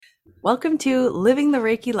Welcome to Living the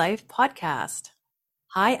Reiki Life podcast.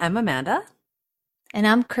 Hi, I'm Amanda. And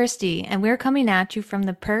I'm Christy, and we're coming at you from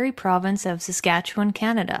the Prairie Province of Saskatchewan,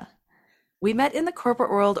 Canada. We met in the corporate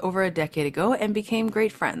world over a decade ago and became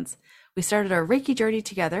great friends. We started our Reiki journey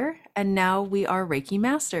together, and now we are Reiki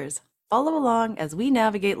masters. Follow along as we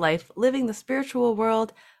navigate life living the spiritual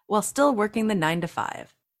world while still working the 9 to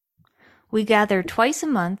 5. We gather twice a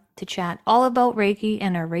month to chat all about Reiki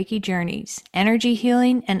and our Reiki journeys, energy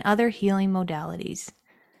healing, and other healing modalities.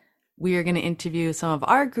 We are going to interview some of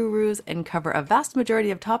our gurus and cover a vast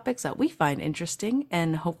majority of topics that we find interesting,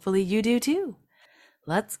 and hopefully you do too.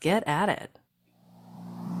 Let's get at it.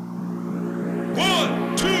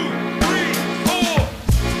 1, 2, 3, 4.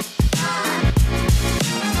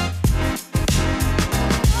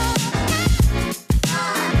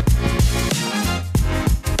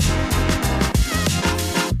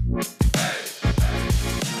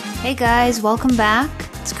 Hey guys, welcome back.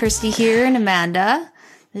 It's Christy here and Amanda.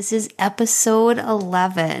 This is episode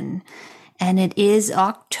 11, and it is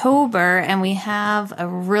October, and we have a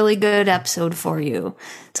really good episode for you.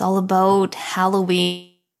 It's all about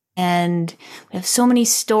Halloween, and we have so many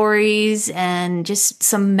stories and just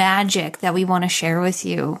some magic that we want to share with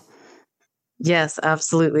you. Yes,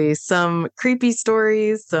 absolutely. Some creepy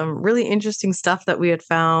stories, some really interesting stuff that we had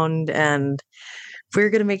found, and we're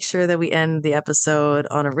going to make sure that we end the episode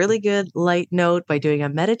on a really good light note by doing a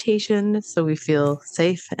meditation so we feel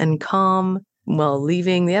safe and calm while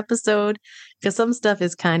leaving the episode, because some stuff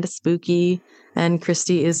is kind of spooky and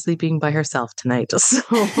Christy is sleeping by herself tonight. So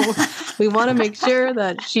we want to make sure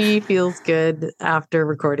that she feels good after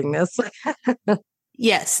recording this.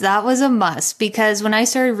 Yes, that was a must, because when I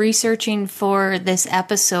started researching for this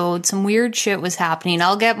episode, some weird shit was happening.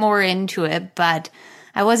 I'll get more into it, but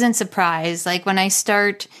I wasn't surprised. Like when I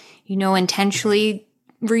start, intentionally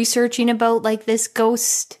researching about this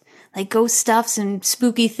ghost stuffs and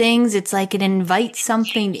spooky things, it's like it invites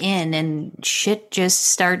something in and shit just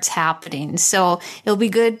starts happening. So it'll be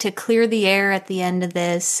good to clear the air at the end of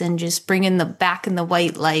this and just bring in the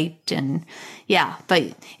white light. And yeah, but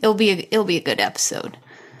it'll be a good episode.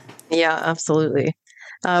 Yeah, absolutely.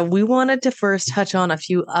 We wanted to first touch on a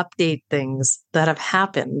few update things that have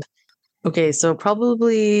happened. Okay, so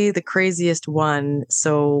probably the craziest one.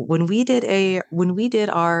 So when we did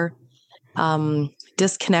our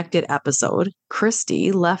disconnected episode,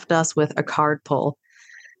 Christy left us with a card pull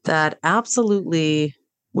that absolutely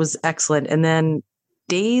was excellent. And then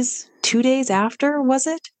 2 days after, was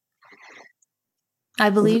it?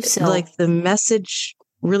 I believe so. Like the message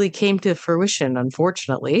really came to fruition,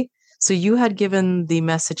 unfortunately. So you had given the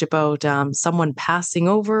message about someone passing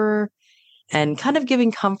over and kind of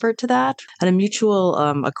giving comfort to that. And a mutual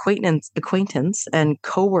acquaintance and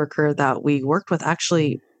coworker that we worked with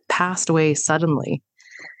actually passed away suddenly.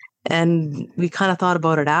 And we kind of thought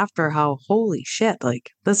about it after, how holy shit, like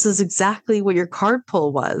this is exactly what your card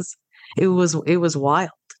pull was. It was wild.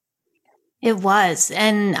 It was.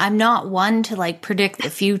 And I'm not one to predict the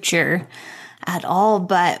future at all.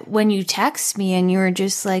 But when you text me and you were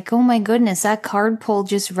just like, oh my goodness, that card pull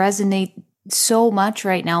just resonates so much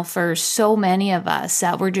right now for so many of us,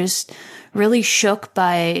 that we're just really shook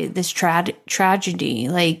by this tragedy.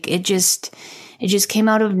 Like it just came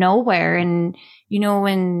out of nowhere. And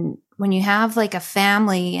when you have a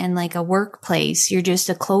family and a workplace, you're just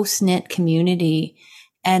a close knit community.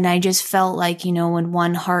 And I just felt when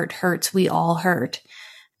one heart hurts, we all hurt.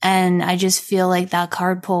 And I just feel like that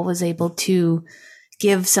card pull was able to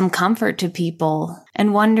give some comfort to people,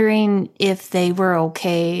 and wondering if they were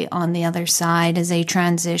okay on the other side as they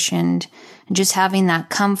transitioned, and just having that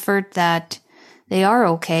comfort that they are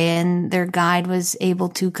okay and their guide was able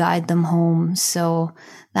to guide them home. So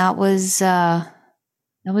that was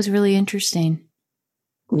really interesting.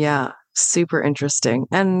 Yeah, super interesting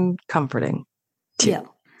and comforting too. Yeah,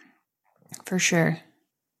 for sure.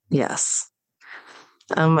 Yes.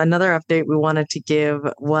 Another update we wanted to give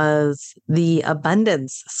was the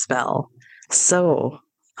abundance spell. So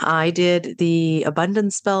I did the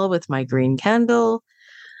abundance spell with my green candle,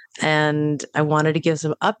 and I wanted to give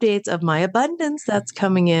some updates of my abundance that's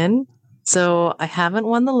coming in. So I haven't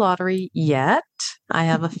won the lottery yet. I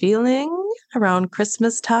have a feeling around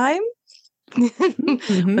Christmas time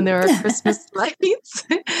when there are Christmas lights,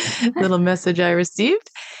 little message I received.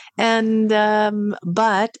 And,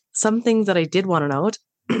 but some things that I did want to note,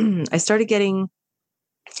 I started getting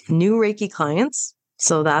new Reiki clients.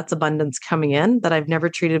 So that's abundance coming in that I've never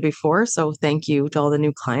treated before. So thank you to all the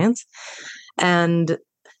new clients. And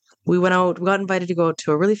we went out, we got invited to go out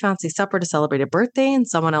to a really fancy supper to celebrate a birthday, and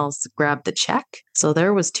someone else grabbed the check. So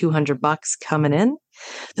there was $200 coming in.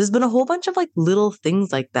 There's been a whole bunch of like little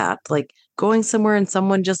things like that, like going somewhere and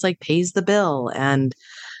someone just like pays the bill, and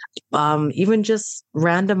even just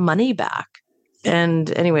random money back.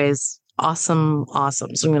 And anyways, awesome. So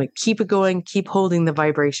I'm going to keep it going, keep holding the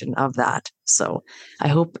vibration of that. So I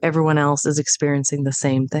hope everyone else is experiencing the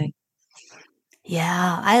same thing.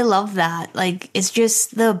 Yeah, I love that. Like, it's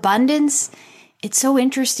just the abundance. It's so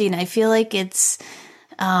interesting. I feel like it's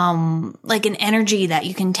like an energy that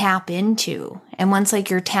you can tap into. And once like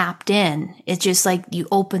you're tapped in, it's just like you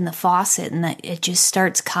open the faucet and that it just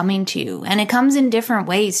starts coming to you. And it comes in different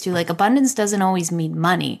ways too. Like abundance doesn't always mean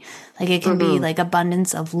money. Like it can be like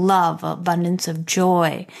abundance of love, abundance of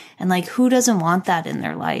joy. And like who doesn't want that in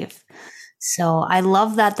their life? So I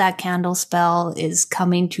love that that candle spell is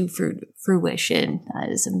coming to fruition. That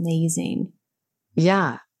is amazing.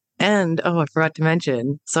 Yeah. And, I forgot to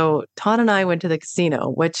mention. So Todd and I went to the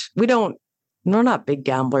casino, which we're not big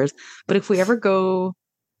gamblers, but if we ever go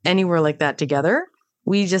anywhere like that together,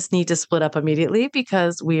 we just need to split up immediately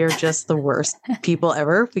because we are just the worst people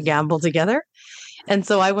ever if we gamble together. And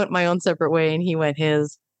so I went my own separate way and he went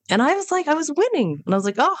his. And I was like, I was winning. And I was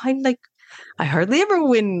like, I hardly ever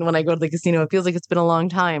win when I go to the casino. It feels like it's been a long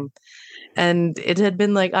time. And it had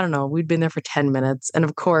been like, I don't know, we'd been there for 10 minutes. And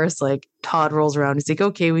of course, like Todd rolls around. He's like,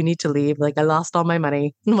 okay, we need to leave. Like, I lost all my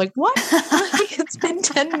money. And I'm like, what? Like, it's been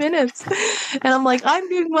 10 minutes. And I'm like, I'm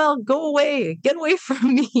doing well. Go away. Get away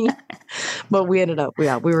from me. But we ended up, we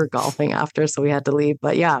were golfing after, so we had to leave.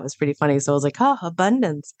 But yeah, it was pretty funny. So I was like, oh,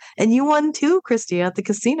 abundance. And you won too, Christy, at the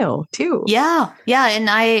casino too. Yeah. Yeah. And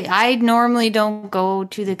I normally don't go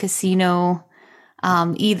to the casino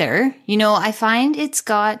either. You know, I find it's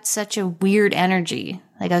got such a weird energy.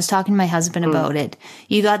 Like I was talking to my husband about it.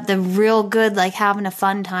 You got the real good, like having a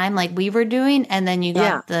fun time like we were doing. And then you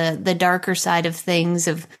got the darker side of things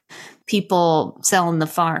of people selling the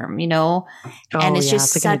farm, you know? And it's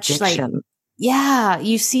just it's like such like, yeah,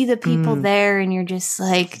 you see the people there and you're just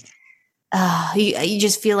like, you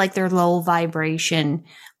just feel like they're low vibration.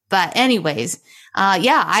 But anyways,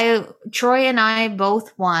 Troy and I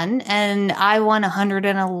both won, and I won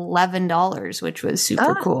 $111, which was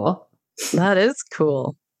super cool. That is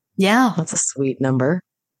cool. Yeah. That's a sweet number.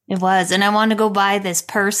 It was. And I wanted to go buy this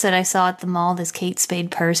purse that I saw at the mall, this Kate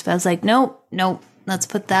Spade purse, but I was like, nope, let's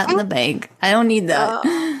put that in the bank. I don't need that.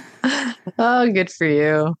 Oh, good for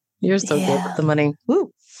you. You're so good with the money.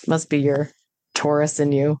 Woo. Must be your Taurus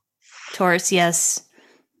in you. Taurus, yes.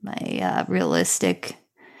 My realistic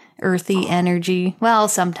earthy energy. Well,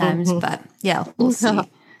 sometimes, but yeah, we'll see.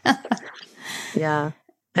 Yeah.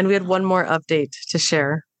 And we had one more update to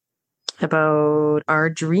share about our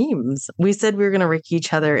dreams. We said we were going to Reiki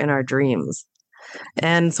each other in our dreams.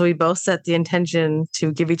 And so we both set the intention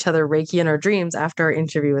to give each other Reiki in our dreams after our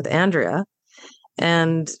interview with Andrea.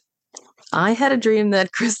 And I had a dream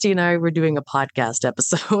that Christy and I were doing a podcast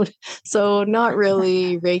episode. So not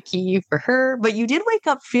really Reiki for her, but you did wake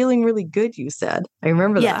up feeling really good, you said. I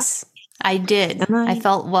remember that. Yes, I did. And I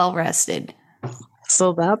felt well rested.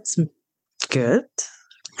 So that's good.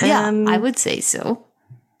 Yeah, I would say so.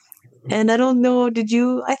 And I don't know, did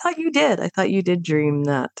you? I thought you did. I thought you did dream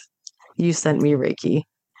that you sent me Reiki.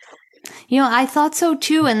 You know, I thought so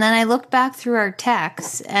too. And then I looked back through our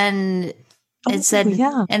texts and it said,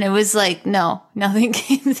 and it was like, no, nothing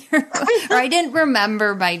came through. Or I didn't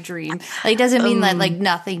remember my dream. Like, doesn't mean that like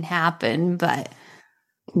nothing happened, but.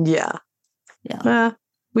 Yeah.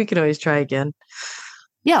 We can always try again.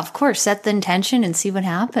 Yeah, of course. Set the intention and see what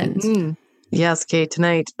happens. Mm-hmm. Yes, Kate,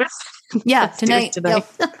 tonight. Yeah, tonight. Yep.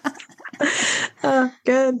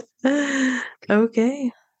 Good.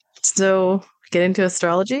 Okay. So, get into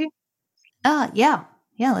astrology? Yeah,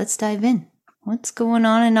 let's dive in. What's going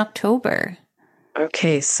on in October?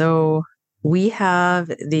 Okay, so we have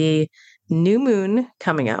the new moon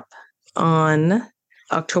coming up on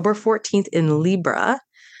October 14th in Libra.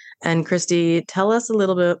 And Christy, tell us a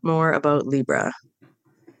little bit more about Libra.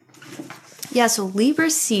 Yeah, so Libra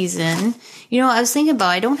season, you know, I was thinking about,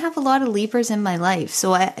 I don't have a lot of Libras in my life.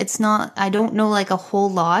 So I don't know like a whole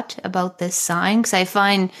lot about this sign, because I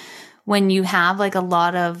find when you have like a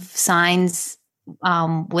lot of signs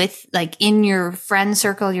with like in your friend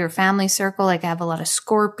circle, your family circle, like I have a lot of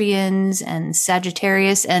Scorpions and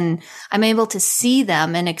Sagittarius, and I'm able to see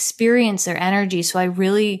them and experience their energy. So I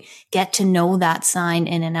really get to know that sign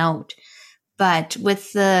in and out. But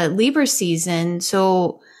with the Libra season,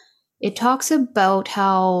 so it talks about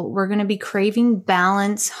how we're going to be craving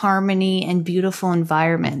balance, harmony, and beautiful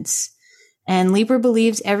environments. And Libra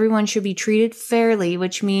believes everyone should be treated fairly,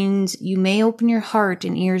 which means you may open your heart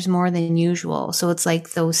and ears more than usual. So it's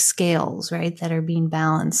like those scales, right, that are being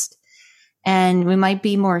balanced. And we might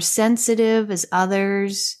be more sensitive as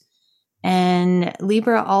others. And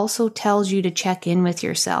Libra also tells you to check in with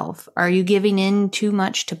yourself. Are you giving in too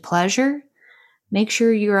much to pleasure? Make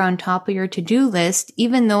sure you're on top of your to-do list,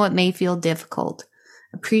 even though it may feel difficult.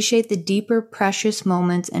 Appreciate the deeper, precious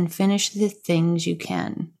moments and finish the things you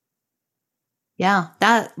can. Yeah,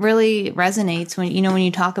 that really resonates when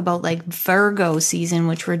you talk about like Virgo season,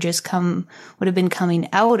 which would have been coming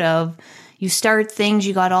out of. You start things,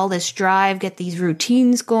 you got all this drive, get these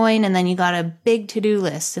routines going, and then you got a big to-do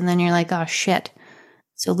list, and then you're like, oh shit.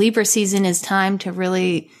 So Libra season is time to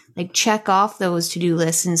really like check off those to-do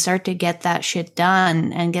lists and start to get that shit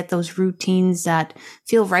done and get those routines that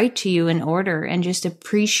feel right to you in order, and just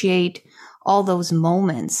appreciate all those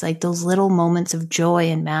moments, like those little moments of joy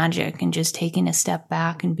and magic, and just taking a step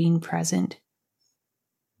back and being present.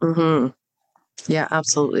 Mm-hmm. Yeah,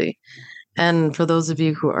 absolutely. And for those of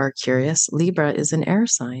you who are curious, Libra is an air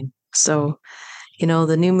sign. So,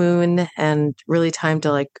 the new moon, and really time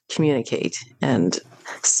to like communicate and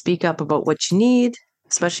speak up about what you need,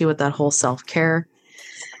 especially with that whole self-care.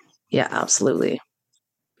 Yeah, absolutely.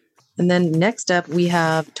 And then next up, we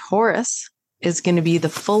have Taurus is going to be the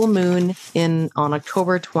full moon on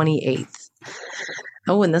October 28th.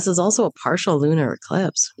 Oh, and this is also a partial lunar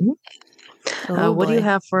eclipse. What do you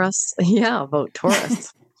have for us? Yeah, about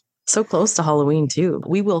Taurus. So close to Halloween, too.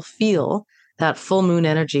 We will feel that full moon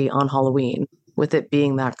energy on Halloween with it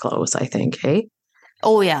being that close, I think, hey?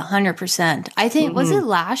 Oh, yeah, 100%. I think, was it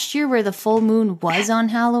last year where the full moon was on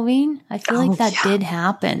Halloween? I feel like that did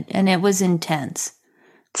happen, and it was intense.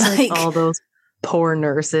 It's like all those poor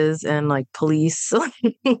nurses and like police.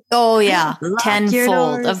 Oh, yeah.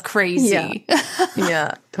 Tenfold of crazy.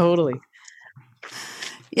 Yeah, totally.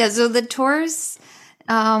 Yeah, so the Taurus,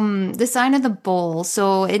 the sign of the bull,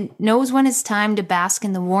 so it knows when it's time to bask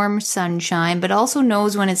in the warm sunshine, but also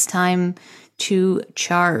knows when it's time to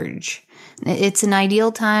charge. It's an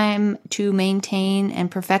ideal time to maintain and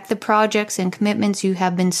perfect the projects and commitments you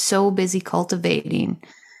have been so busy cultivating.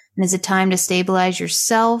 And it's a time to stabilize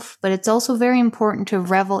yourself, but it's also very important to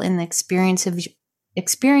revel in the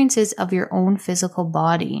experiences of your own physical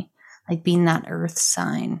body, like being that earth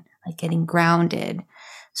sign, like getting grounded.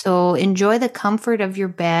 So enjoy the comfort of your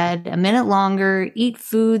bed a minute longer, eat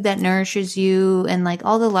food that nourishes you, and like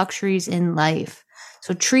all the luxuries in life.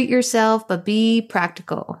 So treat yourself, but be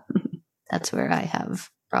practical. That's where I have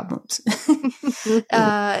problems.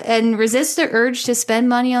 And resist the urge to spend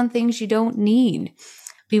money on things you don't need.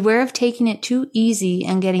 Beware of taking it too easy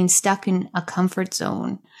and getting stuck in a comfort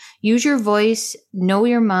zone. Use your voice, know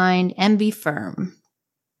your mind, and be firm.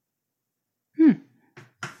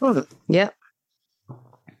 Yep.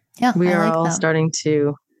 Yeah, we are like all that. starting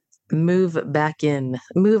to move back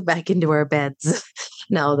into our beds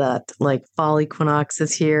now that like fall equinox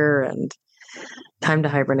is here and time to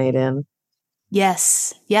hibernate in.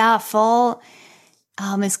 Yes. Yeah, fall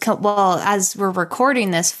as we're recording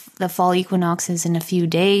this, the fall equinox is in a few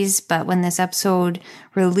days, but when this episode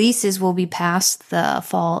releases, we'll be past the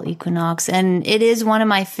fall equinox. And it is one of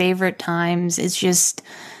my favorite times. It's just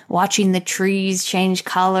watching the trees change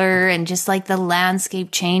color and just like the landscape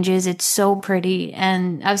changes. It's so pretty.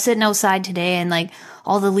 And I was sitting outside today and like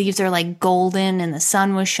all the leaves are like golden and the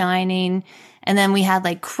sun was shining. And then we had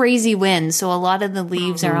like crazy winds. So a lot of the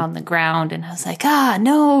leaves are on the ground. And I was like,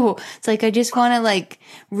 no. It's like, I just want to like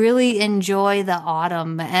really enjoy the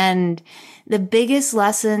autumn. And the biggest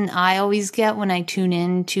lesson I always get when I tune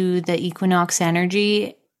into the equinox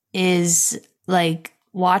energy is like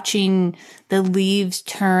watching the leaves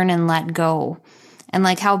turn and let go. And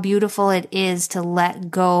like how beautiful it is to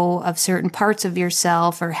let go of certain parts of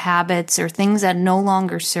yourself or habits or things that no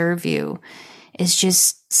longer serve you. Is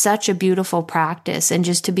just such a beautiful practice, and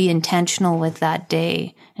just to be intentional with that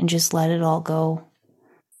day and just let it all go.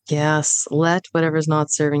 Yes, let whatever's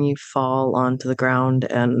not serving you fall onto the ground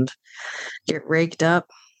and get raked up.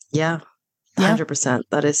 Yeah, 100%.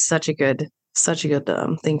 That is such a good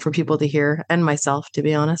thing for people to hear, and myself, to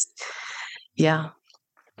be honest. Yeah.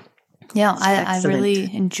 Yeah, I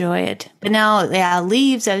really enjoy it. But now,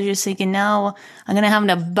 leaves, I was just thinking now I'm going to have an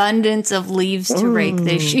abundance of leaves to rake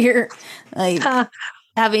this year. Like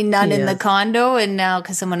having none in the condo, and now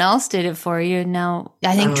because someone else did it for you. And now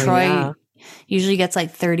I think Troy usually gets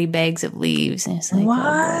like 30 bags of leaves. And it's like,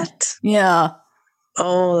 what? Yeah.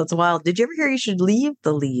 Oh, that's wild. Did you ever hear you should leave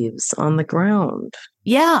the leaves on the ground?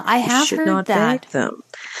 Yeah, I You have should heard not bag that.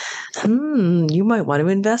 them. You might want to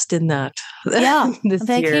invest in that Yeah. this I'm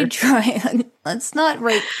like, hey, year. try. Let's not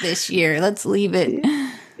rake this year. Let's leave it.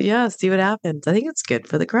 Yeah, see what happens. I think it's good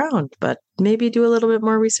for the ground, but maybe do a little bit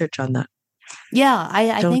more research on that. Yeah,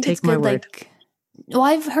 I Don't think it's take my good. word. Like, well,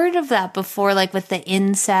 I've heard of that before, like with the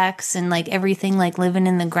insects and like everything like living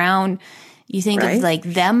in the ground. You think of Right? like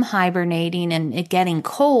them hibernating and it getting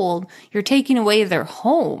cold, you're taking away their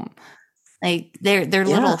home, like their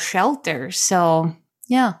little Yeah. shelter. So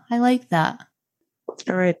yeah, I like that.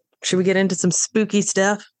 All right. Should we get into some spooky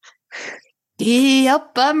stuff?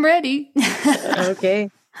 Yep, I'm ready. Okay.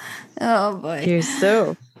 Oh boy. Here's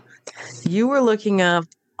so. You were looking up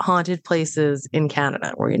haunted places in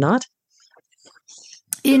Canada, were you not?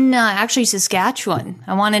 In actually Saskatchewan,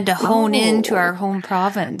 I wanted to hone into Oh. our home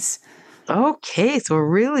province. Okay, so we're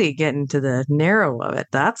really getting to the narrow of it.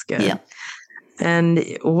 That's good. Yeah.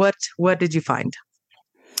 And what did you find?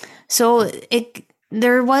 So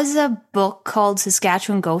there was a book called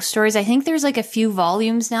Saskatchewan Ghost Stories. I think there's like a few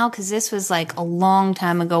volumes now because this was like a long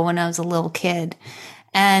time ago when I was a little kid.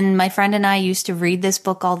 And my friend and I used to read this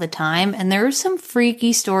book all the time. And there were some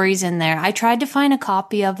freaky stories in there. I tried to find a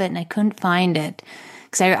copy of it and I couldn't find it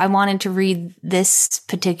because I wanted to read this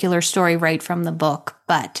particular story right from the book.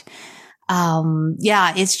 But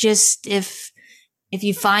yeah, it's just if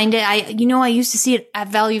you find it, I used to see it at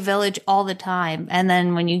Value Village all the time. And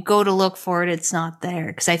then when you go to look for it, it's not there.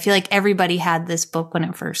 Because I feel like everybody had this book when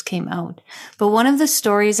it first came out. But one of the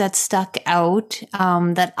stories that stuck out,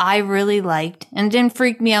 that I really liked and didn't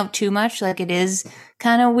freak me out too much, like it is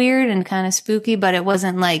kind of weird and kind of spooky, but it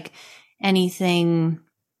wasn't like anything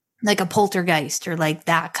like a poltergeist or like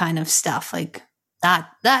that kind of stuff. Like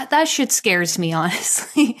that shit scares me,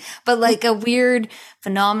 honestly. But like a weird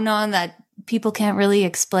phenomenon that people can't really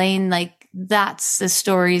explain, like that's the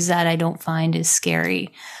stories that I don't find as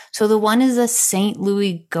scary. So the one is a St.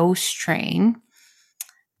 Louis ghost train.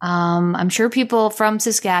 I'm sure people from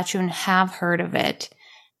Saskatchewan have heard of it.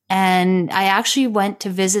 And I actually went to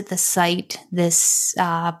visit the site this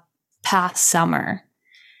past summer.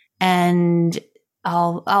 And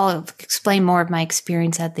I'll explain more of my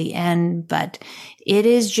experience at the end, but it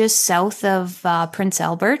is just south of Prince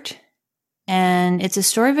Albert. And it's a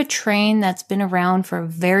story of a train that's been around for a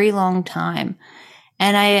very long time.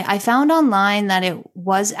 And I found online that it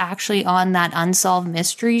was actually on that Unsolved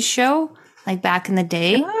Mysteries show, like back in the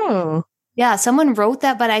day. Oh. Yeah, someone wrote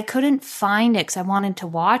that, but I couldn't find it because I wanted to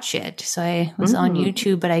watch it. So I was on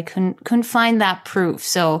YouTube, but I couldn't find that proof.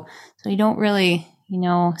 So you don't really,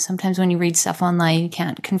 sometimes when you read stuff online, you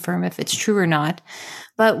can't confirm if it's true or not.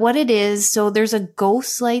 But what it is, so there's a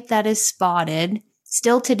ghost light that is spotted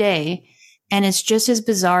still today. And it's just as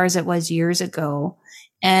bizarre as it was years ago.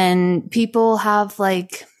 And people have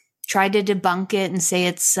like tried to debunk it and say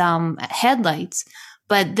it's headlights.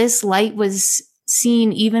 But this light was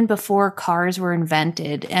seen even before cars were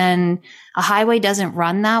invented. And a highway doesn't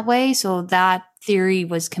run that way. So that theory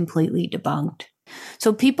was completely debunked.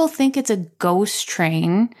 So people think it's a ghost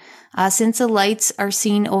train since the lights are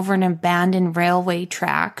seen over an abandoned railway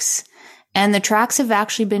tracks. And the tracks have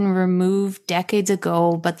actually been removed decades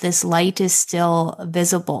ago, but this light is still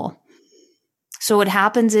visible. So what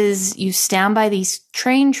happens is you stand by these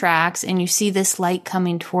train tracks and you see this light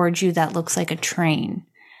coming towards you that looks like a train.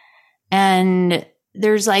 And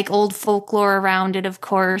there's like old folklore around it, of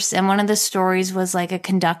course. And one of the stories was like a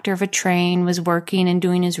conductor of a train was working and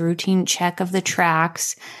doing his routine check of the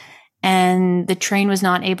tracks. And the train was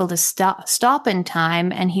not able to stop in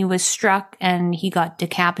time, and he was struck and he got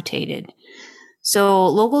decapitated. So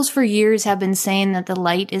locals for years have been saying that the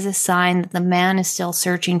light is a sign that the man is still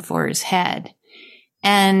searching for his head.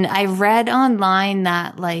 And I read online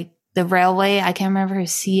that like the railway, I can't remember if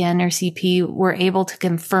CN or CP, were able to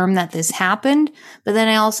confirm that this happened. But then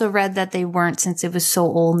I also read that they weren't, since it was so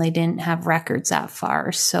old and they didn't have records that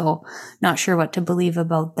far. So not sure what to believe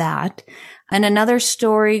about that. And another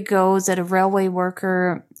story goes that a railway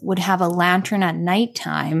worker would have a lantern at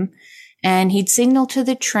nighttime and he'd signal to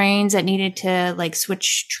the trains that needed to like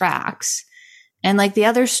switch tracks. And like the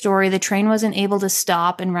other story, the train wasn't able to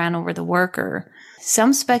stop and ran over the worker.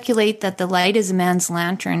 Some speculate that the light is a man's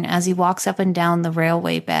lantern as he walks up and down the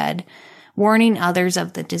railway bed, warning others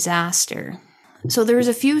of the disaster. So there's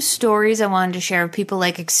a few stories I wanted to share of people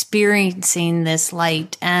like experiencing this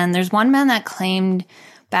light. And there's one man that claimed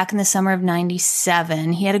back in the summer of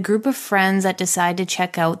 97, he had a group of friends that decided to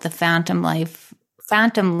check out the phantom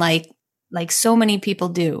light like so many people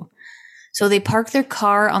do. So they parked their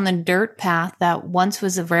car on the dirt path that once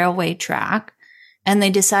was a railway track. And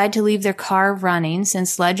they decide to leave their car running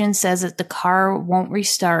since legend says that the car won't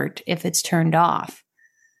restart if it's turned off.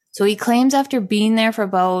 So he claims after being there for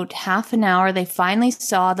about half an hour, they finally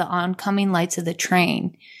saw the oncoming lights of the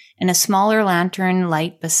train and a smaller lantern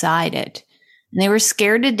light beside it. And they were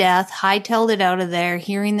scared to death, hightailed it out of there,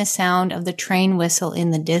 hearing the sound of the train whistle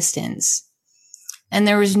in the distance. And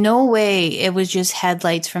there was no way it was just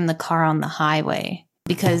headlights from the car on the highway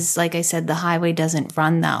because, like I said, the highway doesn't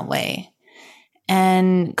run that way.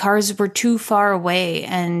 And cars were too far away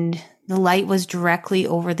and the light was directly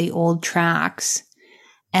over the old tracks.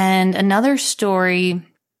 And another story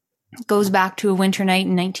goes back to a winter night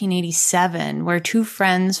in 1987 where two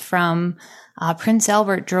friends from Prince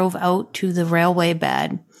Albert drove out to the railway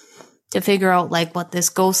bed to figure out like what this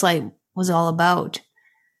ghost light was all about.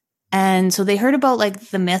 And so they heard about like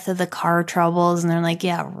the myth of the car troubles and they're like,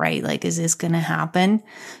 yeah, right. Like, is this going to happen?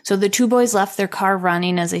 So the two boys left their car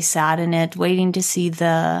running as they sat in it, waiting to see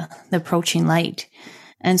the approaching light.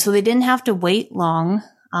 And so they didn't have to wait long.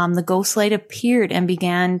 The ghost light appeared and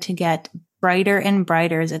began to get brighter and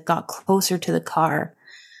brighter as it got closer to the car.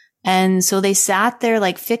 And so they sat there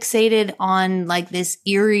like fixated on like this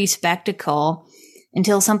eerie spectacle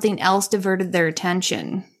until something else diverted their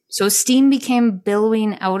attention. So steam began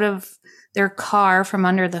billowing out of their car from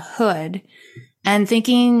under the hood, and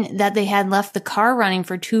thinking that they had left the car running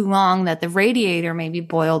for too long, that the radiator maybe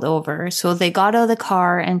boiled over. So they got out of the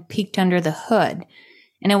car and peeked under the hood.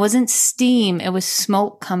 And it wasn't steam, it was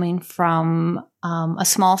smoke coming from a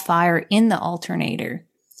small fire in the alternator.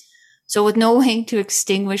 So with no way to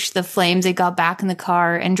extinguish the flames, they got back in the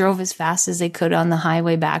car and drove as fast as they could on the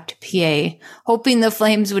highway back to PA, hoping the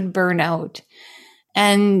flames would burn out.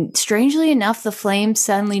 And strangely enough, the flames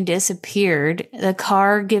suddenly disappeared, the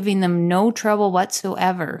car giving them no trouble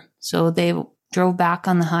whatsoever. So they drove back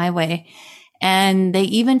on the highway. And they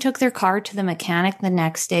even took their car to the mechanic the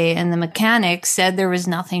next day, and the mechanic said there was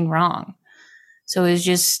nothing wrong. So it was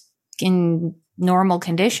just in normal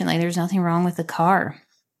condition, like there's nothing wrong with the car.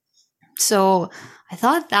 So I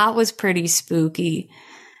thought that was pretty spooky.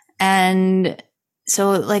 And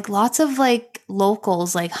so like lots of like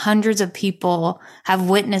locals, like hundreds of people have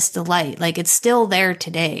witnessed the light. Like it's still there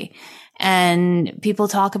today. And people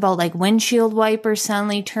talk about like windshield wipers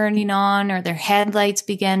suddenly turning on or their headlights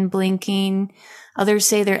began blinking. Others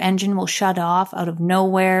say their engine will shut off out of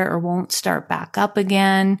nowhere or won't start back up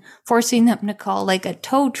again, forcing them to call like a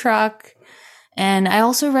tow truck. And I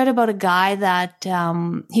also read about a guy that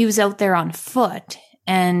he was out there on foot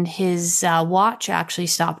and his watch actually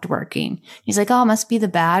stopped working. He's like, oh, it must be the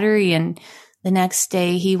battery. And the next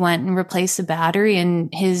day he went and replaced the battery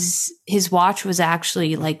and his watch was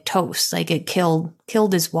actually like toast. Like it killed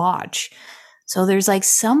his watch. So there's like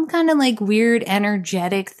some kind of like weird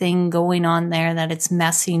energetic thing going on there that it's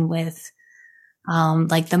messing with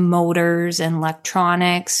like the motors and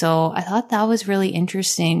electronics. So I thought that was really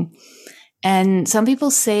interesting. And some people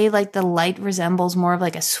say like the light resembles more of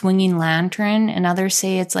like a swinging lantern, and others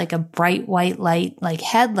say it's like a bright white light, like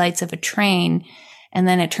headlights of a train, and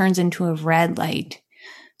then it turns into a red light.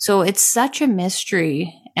 So it's such a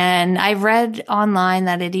mystery. And I read online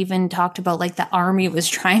that it even talked about like the army was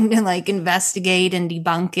trying to like investigate and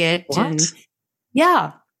debunk it. What? And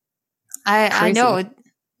yeah, I know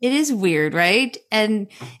it is weird, right? And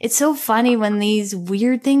it's so funny when these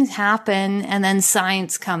weird things happen and then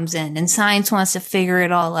science comes in and science wants to figure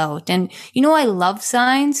it all out. And, you know, I love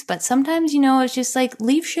science, but sometimes, you know, it's just like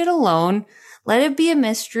leave shit alone. Let it be a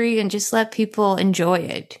mystery and just let people enjoy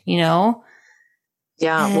it, you know?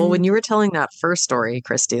 Yeah. And well, when you were telling that first story,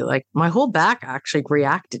 Christy, like my whole back actually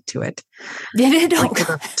reacted to it. did it?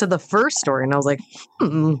 Like to the first story. And I was like,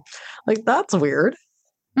 like that's weird.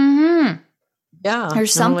 Mm-hmm. Yeah.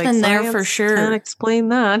 There's And I'm like, something there for "Science sure." Can't explain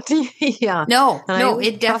that. Yeah. No, And no, I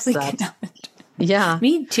it trust definitely that. cannot. Yeah.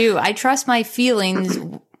 Me too. I trust my feelings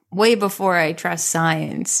way before I trust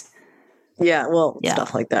science. Yeah. Well, Yeah.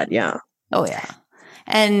 stuff like that. Yeah. Oh, yeah.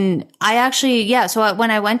 And I actually, so when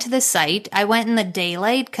I went to the site, I went in the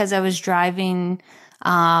daylight because I was driving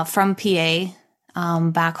from PA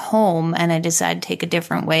back home, and I decided to take a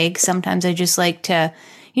different way because sometimes I just like to,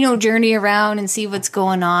 you know, journey around and see what's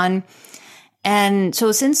going on. And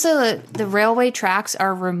so since the railway tracks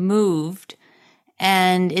are removed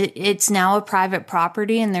and it's now a private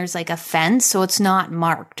property and there's like a fence, so it's not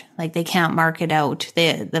marked. Like they can't mark it out.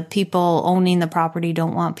 The people owning the property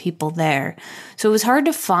don't want people there. So it was hard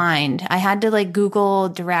to find. I had to like Google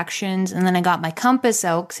directions, and then I got my compass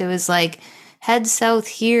out because it was like head south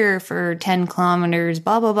here for 10 kilometers,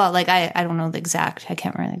 blah, blah, blah. Like I don't know I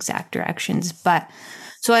can't remember the exact directions, but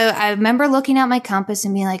so I remember looking at my compass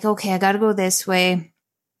and being like, okay, I got to go this way.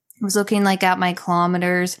 was looking like at my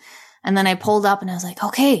kilometers, and then I pulled up and I was like,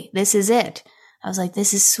 okay, this is it. I was like,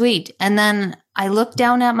 this is sweet. And then I looked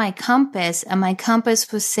down at my compass, and my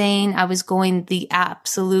compass was saying I was going the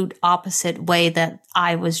absolute opposite way that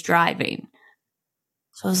I was driving.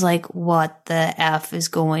 So I was like, what the F is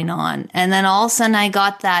going on? And then all of a sudden I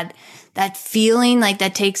got that feeling like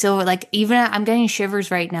that takes over. Like, even I'm getting shivers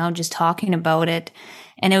right now just talking about it.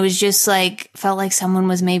 And it was just like, felt like someone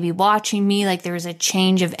was maybe watching me. Like there was a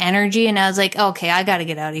change of energy, and I was like, okay, I got to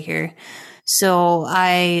get out of here. So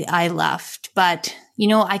I left, but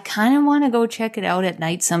I kind of want to go check it out at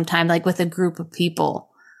night sometime, like with a group of people.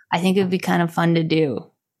 I think it would be kind of fun to do.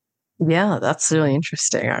 Yeah, that's really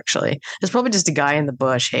interesting, actually. There's probably just a guy in the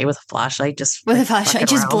bush, hey, with a flashlight, just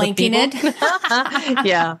blinking it.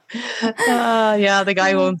 Yeah. Yeah, the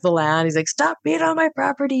guy who owns the land. He's like, stop being on my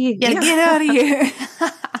property. Yeah, get out of here.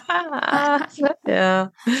 Yeah.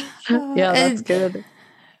 Yeah, that's good.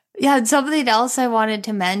 Yeah, and something else I wanted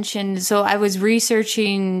to mention. So I was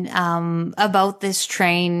researching about this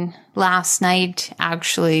train last night,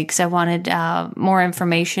 actually, because I wanted more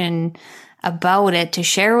information about it to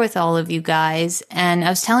share with all of you guys. And I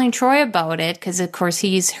was telling Troy about it because, of course,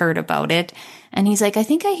 he's heard about it. And he's like, I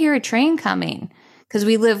think I hear a train coming, because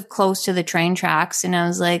we live close to the train tracks. And I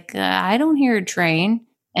was like, I don't hear a train.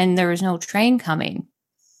 And there was no train coming.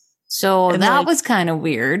 So and that was kind of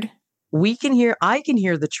weird. I can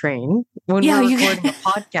hear the train when we're recording a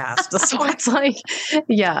podcast. So it's like,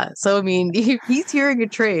 yeah. So, I mean, he's hearing a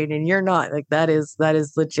train and you're not, like, that is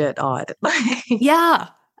legit odd. Yeah,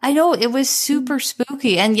 I know. It was super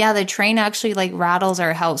spooky. And yeah, the train actually like rattles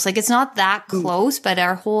our house. Like, it's not that close, but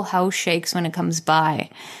our whole house shakes when it comes by.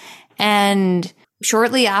 And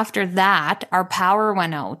shortly after that, our power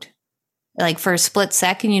went out. Like for a split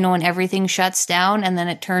second, when everything shuts down, and then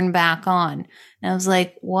it turned back on. And I was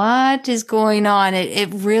like, what is going on? It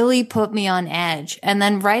really put me on edge. And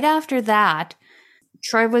then right after that,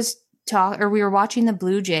 Troy was we were watching the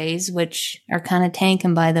Blue Jays, which are kind of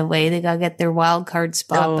tanking, by the way. They got to get their wild card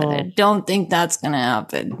spot, but I don't think that's going to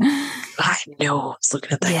happen. I know. I was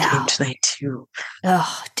looking at that game tonight too.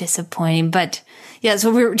 Oh, disappointing. But yeah,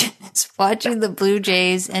 so we were just watching the Blue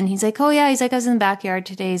Jays, and he's like, oh yeah, I was in the backyard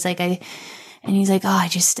today. He's like, I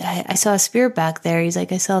saw a spirit back there. He's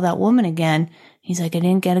like, I saw that woman again. He's like, I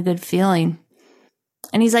didn't get a good feeling.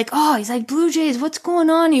 And he's like, Blue Jays, what's going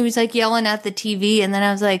on? He was like yelling at the TV. And then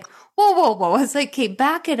I was like, whoa. I was like, okay,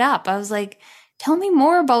 back it up. I was like, tell me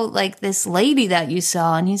more about like this lady that you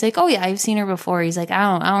saw. And he's like, oh yeah, I've seen her before. He's like,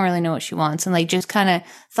 I don't really know what she wants. And like, just kind of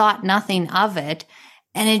thought nothing of it.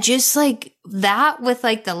 And it just like that with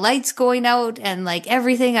like the lights going out and like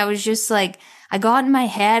everything, I was just like, I got in my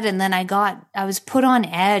head, and then I was put on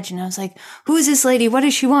edge, and I was like, who is this lady? What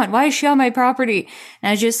does she want? Why is she on my property? And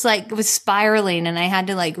I just like was spiraling, and I had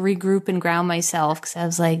to like regroup and ground myself, because I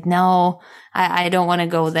was like, no, I don't want to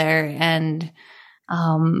go there. And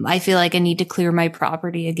I feel like I need to clear my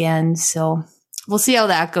property again. So we'll see how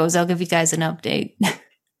that goes. I'll give you guys an update.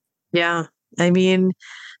 Yeah. I mean,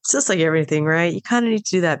 it's just like everything, right? You kind of need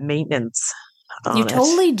to do that maintenance. You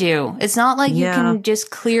totally do. It's not like you can just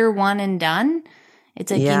clear one and done. It's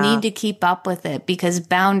like you need to keep up with it, because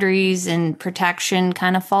boundaries and protection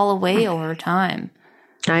kind of fall away over time.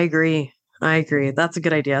 I agree. That's a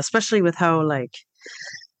good idea, especially with how like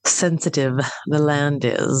sensitive the land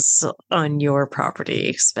is on your property,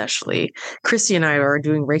 especially. Christy and I are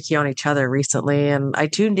doing Reiki on each other recently, and I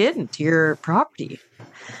tuned in to your property.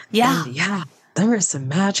 Yeah. And there was some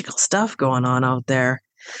magical stuff going on out there.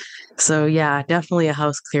 So yeah, definitely a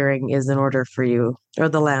house clearing is in order for you, or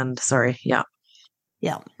the land. Sorry. Yeah.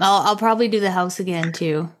 Yeah. I'll probably do the house again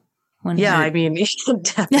too. I mean, it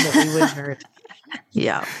definitely would hurt.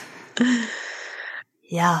 Yeah.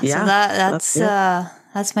 Yeah. So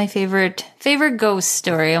that's my favorite ghost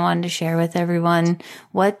story I wanted to share with everyone.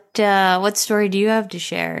 What story do you have to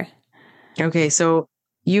share? Okay. So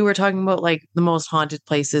you were talking about like the most haunted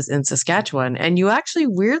places in Saskatchewan, and you actually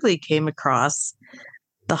weirdly came across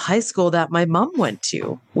the high school that my mom went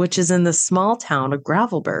to, which is in the small town of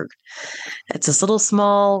Gravelbourg. It's this little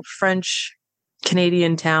small French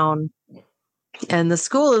Canadian town. And the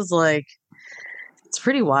school is like, it's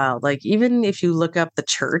pretty wild. Like, even if you look up the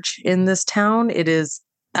church in this town, it is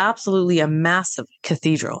absolutely a massive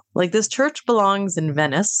cathedral. Like, this church belongs in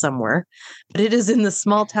Venice somewhere, but it is in the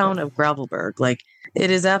small town of Gravelbourg. Like, it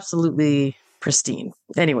is absolutely pristine.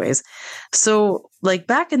 Anyways, so like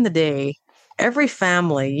back in the day, every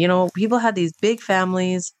family, people had these big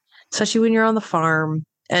families, especially when you're on the farm.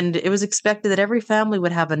 And it was expected that every family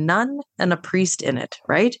would have a nun and a priest in it,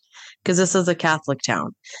 right? Because this is a Catholic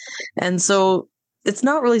town. And so it's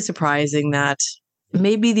not really surprising that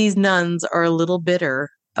maybe these nuns are a little bitter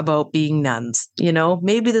about being nuns. You know,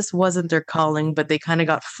 maybe this wasn't their calling, but they kind of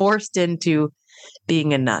got forced into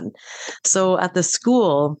being a nun. So at the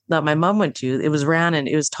school that my mom went to, it was ran and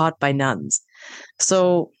it was taught by nuns.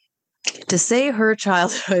 So to say her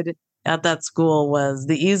childhood at that school was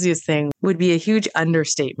the easiest thing would be a huge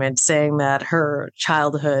understatement, saying that her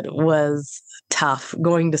childhood was tough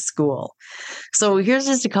going to school. So here's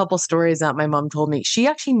just a couple stories that my mom told me. She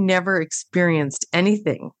actually never experienced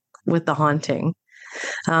anything with the haunting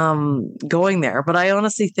going there. But I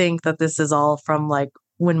honestly think that this is all from like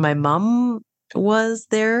when my mom was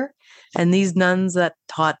there, and these nuns that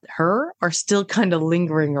taught her are still kind of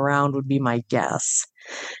lingering around, would be my guess,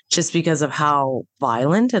 just because of how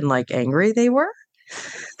violent and like angry they were.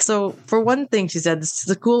 So for one thing, she said the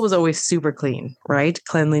school was always super clean, right?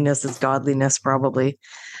 Cleanliness is godliness, probably.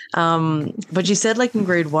 But she said like in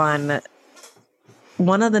grade one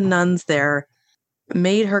of the nuns there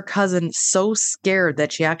made her cousin so scared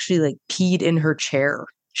that she actually like peed in her chair.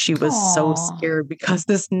 She was so scared because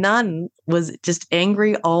this nun was just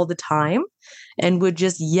angry all the time and would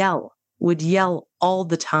just would yell all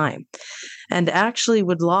the time, and actually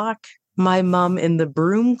would lock my mom in the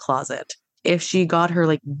broom closet if she got her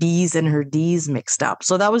like B's and her D's mixed up.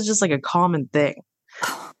 So that was just like a common thing.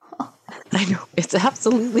 I know, it's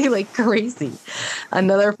absolutely like crazy.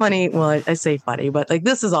 Another funny, well, I say funny, but like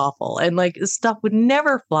this is awful. And like this stuff would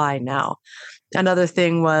never fly now. Another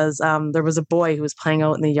thing was there was a boy who was playing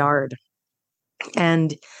out in the yard,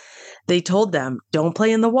 and they told them, don't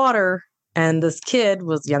play in the water. And this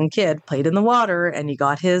young kid, played in the water, and he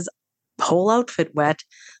got his whole outfit wet.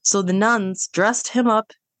 So the nuns dressed him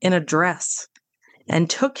up in a dress and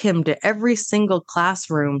took him to every single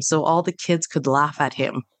classroom so all the kids could laugh at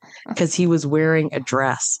him because he was wearing a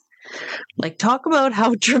dress. Like, talk about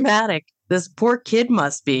how dramatic this poor kid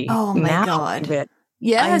must be. Oh my God.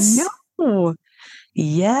 Yes. I know.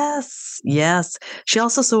 Yes. She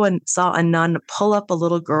also saw a nun pull up a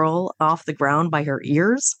little girl off the ground by her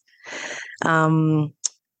ears.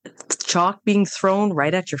 Chalk being thrown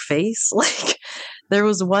right at your face. Like, there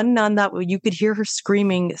was one nun that you could hear her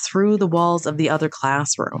screaming through the walls of the other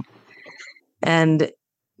classroom. And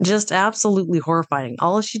just absolutely horrifying.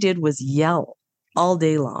 All she did was yell all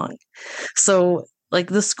day long. So, like,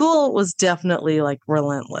 the school was definitely like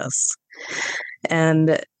relentless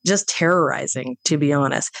and just terrorizing, to be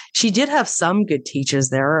honest. She did have some good teachers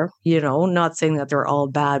there, you know, not saying that they're all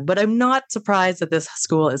bad, but I'm not surprised that this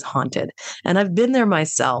school is haunted. And I've been there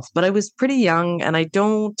myself, but I was pretty young, and I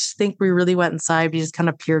don't think we really went inside. We just kind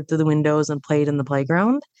of peered through the windows and played in the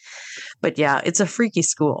playground. But yeah, it's a freaky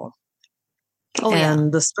school. Oh,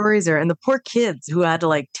 and the stories are, and the poor kids who had to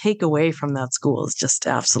like take away from that school is just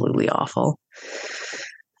absolutely awful.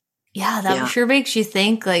 Yeah, that sure makes you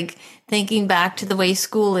think, like, thinking back to the way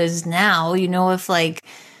school is now, you know, if like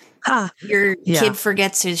your kid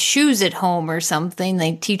forgets his shoes at home or something,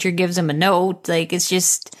 like teacher gives him a note, like it's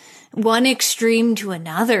just one extreme to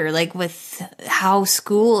another, like with how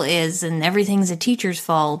school is and everything's a teacher's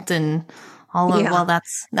fault and all of, well,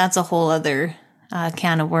 that's a whole other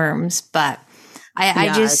can of worms. But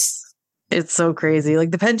I just, it's so crazy.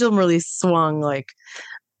 Like the pendulum really swung like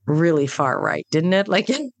really far right, didn't it? Like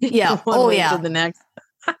to the next.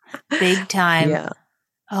 Big time.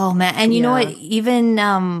 Oh man. And you know what, even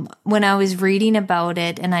when I was reading about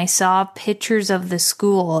it and I saw pictures of the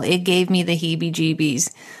school, it gave me the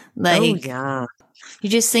heebie-jeebies. Like, you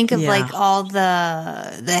just think of like all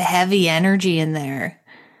the heavy energy in there.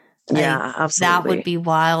 Like, absolutely. That would be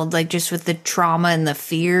wild, like just with the trauma and the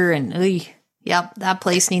fear and that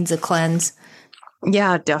place needs a cleanse.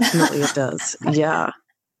 Yeah, definitely it does. Yeah.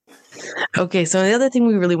 Okay, so the other thing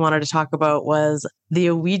we really wanted to talk about was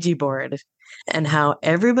the Ouija board and how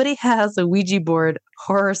everybody has a Ouija board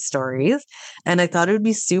horror stories. And I thought it would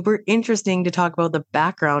be super interesting to talk about the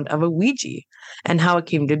background of a Ouija and how it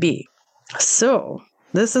came to be. So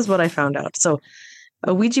this is what I found out. So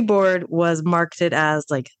a Ouija board was marketed as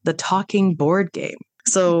like the talking board game.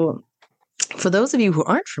 So for those of you who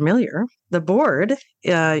aren't familiar, the board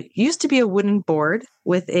used to be a wooden board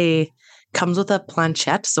comes with a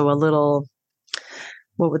planchette, so a little,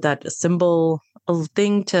 a symbol, a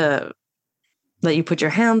thing that you put your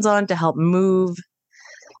hands on to help move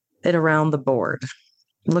it around the board.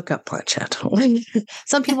 Look up planchette.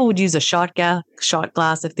 Some people would use a shot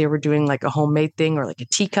glass if they were doing like a homemade thing, or like a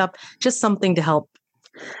teacup, just something to help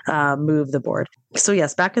move the board. So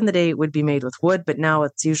yes, back in the day it would be made with wood, but now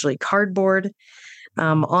it's usually cardboard.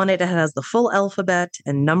 On it has the full alphabet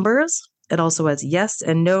and numbers. It also has yes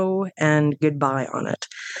and no and goodbye on it.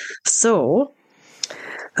 So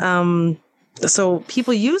So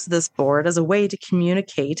people use this board as a way to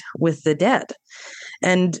communicate with the dead.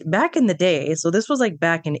 And back in the day, so this was like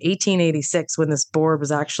back in 1886 when this board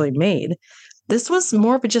was actually made, this was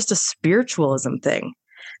more of just a spiritualism thing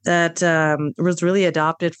that was really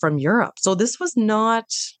adopted from Europe. So this was not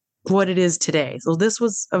what it is today. So this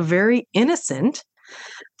was a very innocent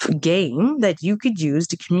game that you could use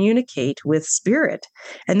to communicate with spirit.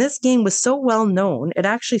 And this game was so well known, it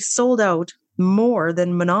actually sold out more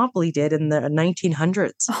than Monopoly did in the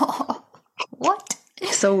 1900s. Oh, what?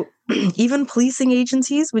 So even policing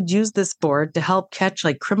agencies would use this board to help catch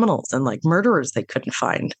like criminals and like murderers they couldn't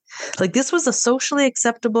find. Like this was a socially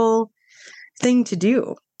acceptable thing to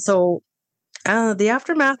do. So the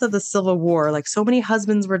aftermath of the Civil War, like so many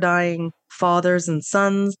husbands were dying, fathers and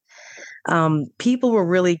sons, people were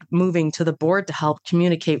really moving to the board to help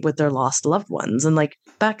communicate with their lost loved ones. And like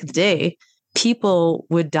back in the day, people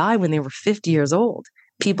would die when they were 50 years old.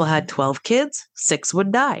 People had 12 kids, 6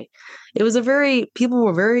 would die. It was people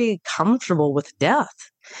were very comfortable with death.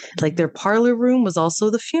 Like their parlor room was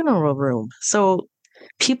also the funeral room. So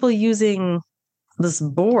people using this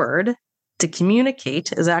board to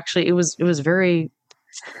communicate is actually, it was very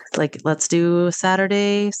like, let's do a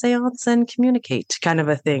Saturday seance and communicate kind of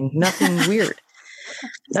a thing. Nothing weird.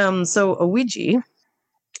 So a Ouija,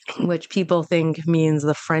 which people think means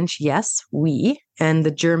the French yes, oui, and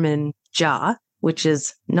the German ja, which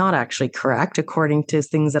is not actually correct according to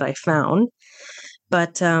things that I found.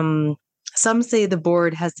 But some say the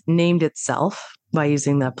board has named itself by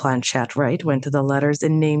using the planchette, right? Went to the letters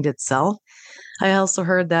and named itself. I also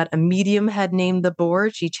heard that a medium had named the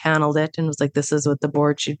board. She channeled it and was like, this is what the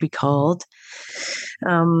board should be called.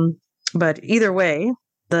 But either way,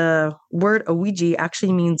 the word Ouija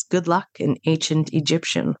actually means good luck in ancient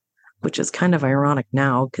Egyptian, which is kind of ironic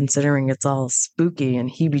now, considering it's all spooky and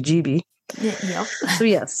heebie-jeebie. Yep. So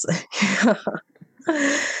yes.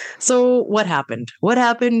 So what happened? What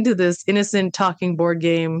happened to this innocent talking board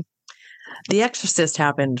game? The Exorcist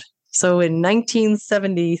happened. So in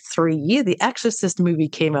 1973, the Exorcist movie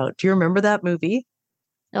came out. Do you remember that movie?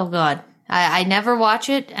 Oh, God. I never watch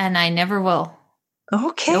it, and I never will.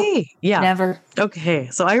 Okay. Nope, yeah. Never. Okay.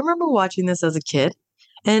 So I remember watching this as a kid.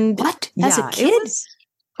 And What? As a kid?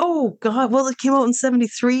 Oh, God. Well, it came out in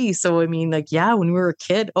 73. So, I mean, like, yeah, when we were a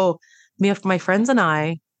kid. Oh, my friends and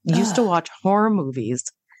I used to watch horror movies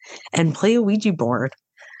and play a Ouija board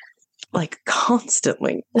like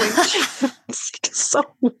constantly. It's so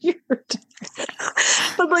weird.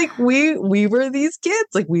 But like we were these kids.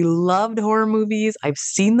 Like we loved horror movies. I've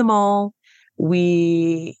seen them all.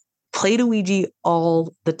 We played a Ouija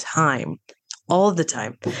all the time. All the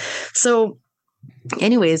time. So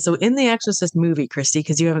anyways, so in the Exorcist movie, Christy,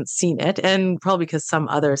 because you haven't seen it, and probably because some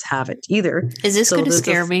others haven't either. Is this going to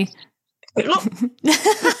scare me?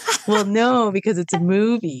 Well, no, because it's a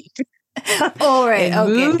movie. All right. And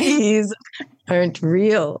Okay. movies aren't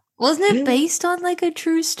real. Wasn't it based on like a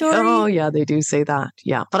true story? Oh, yeah, they do say that.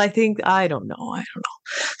 Yeah. But I don't know.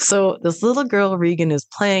 So this little girl, Regan, is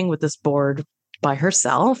playing with this board by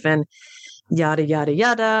herself and yada, yada,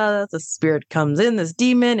 yada. The spirit comes in, this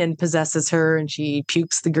demon, and possesses her, and she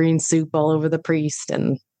pukes the green soup all over the priest,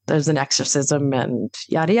 and there's an exorcism and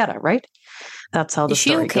yada, yada, right? That's how the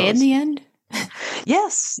story goes. Is she okay in the end?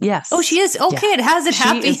 Yes. Oh, she is? Okay, yeah. It has a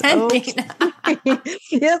happy ending. Okay.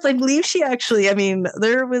 Yes, I believe she actually, I mean,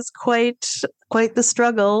 there was quite the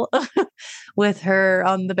struggle with her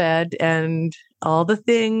on the bed and all the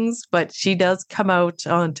things, but she does come out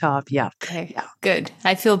on top. Yeah. Okay, good.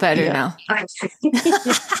 I feel better now.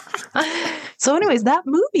 So anyways, that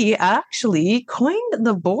movie actually coined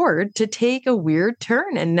the board to take a weird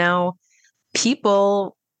turn. And now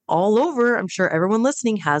people all over, I'm sure everyone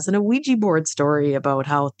listening has an Ouija board story about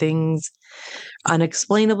how things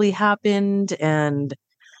unexplainably happened and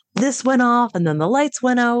this went off and then the lights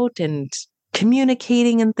went out and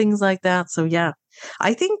communicating and things like that. So yeah,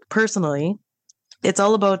 I think personally, it's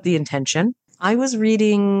all about the intention. I was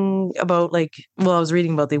reading about I was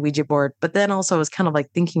reading about the Ouija board, but then also I was kind of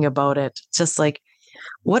like thinking about it, just like,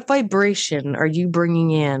 what vibration are you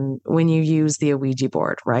bringing in when you use the Ouija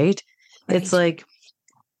board, right? It's like,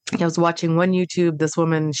 I was watching one YouTube, this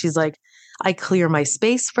woman, she's like, I clear my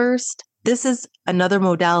space first. This is another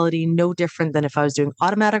modality, no different than if I was doing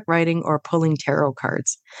automatic writing or pulling tarot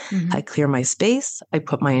cards. Mm-hmm. I clear my space. I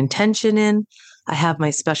put my intention in. I have my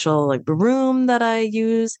special room that I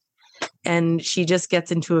use. And she just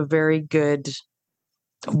gets into a very good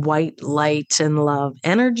white light and love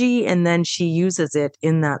energy. And then she uses it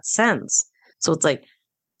in that sense. So it's like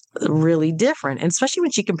really different. And especially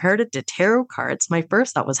when she compared it to tarot cards, my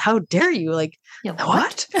first thought was, how dare you? Like, yeah,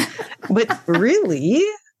 what? But really,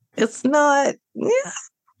 It's not, yeah,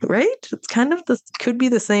 right? It's kind of this could be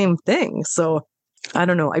the same thing. So I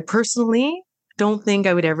don't know. I personally don't think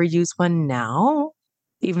I would ever use one now,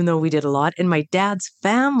 even though we did a lot. And my dad's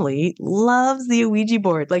family loves the Ouija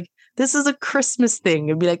board. Like, this is a Christmas thing.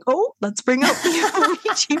 It'd be like, oh, let's bring out the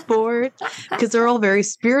Ouija board because they're all very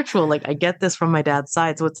spiritual. Like, I get this from my dad's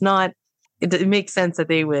side. So it's not, it makes sense that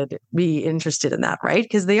they would be interested in that, right?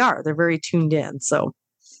 Because they're very tuned in. So,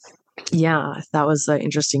 yeah, that was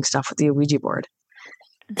interesting stuff with the Ouija board.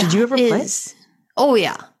 Did you ever play? Oh,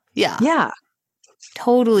 yeah. Yeah. Yeah.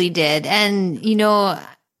 Totally did. And, you know,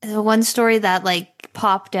 the one story that like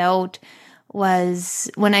popped out was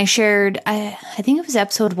when I shared, I think it was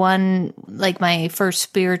episode 1, like my first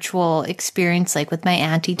spiritual experience, like with my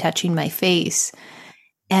auntie touching my face.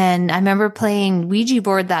 And I remember playing Ouija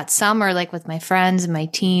board that summer, like with my friends and my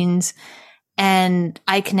teens. And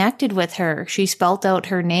I connected with her. She spelt out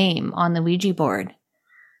her name on the Ouija board.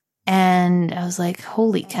 And I was like,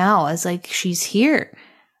 holy cow. I was like, she's here.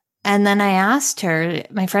 And then I asked her,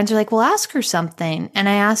 my friends were like, well, ask her something. And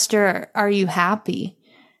I asked her, are you happy?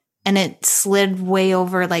 And it slid way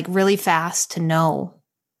over like really fast to no.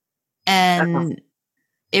 And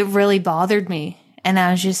it really bothered me. And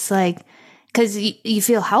I was just like, cause you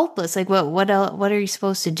feel helpless. Like what are you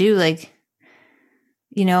supposed to do? Like,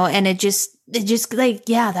 you know, and it just like,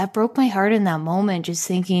 yeah, that broke my heart in that moment. Just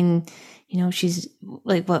thinking, you know, she's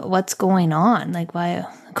like, what's going on? Like, why?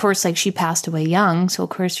 Of course, like she passed away young. So of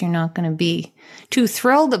course you're not going to be too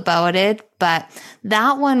thrilled about it. But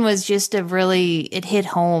that one was just it hit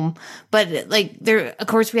home. But like there, of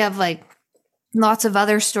course we have like lots of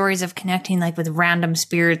other stories of connecting like with random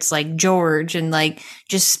spirits like George and like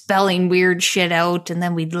just spelling weird shit out. And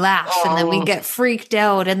then we'd laugh and then we'd get freaked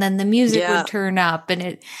out and then the music would turn up and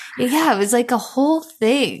it was like a whole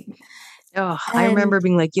thing. Oh, I remember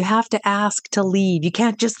being like, you have to ask to leave. You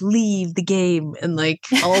can't just leave the game and like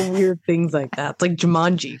all weird things like that. It's like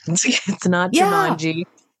Jumanji. It's not Jumanji.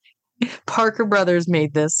 Parker Brothers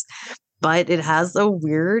made this, but it has a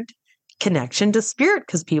weird connection to spirit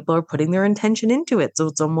because people are putting their intention into it. So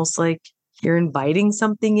it's almost like you're inviting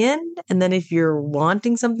something in. And then if you're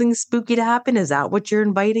wanting something spooky to happen, is that what you're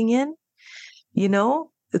inviting in? You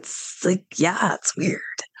know, it's like, yeah, it's weird.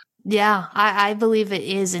 Yeah, I believe it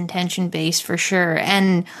is intention based for sure.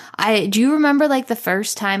 And do you remember like the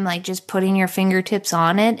first time, like just putting your fingertips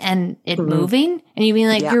on it and it moving and you being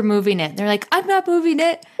like, you're moving it. And they're like, I'm not moving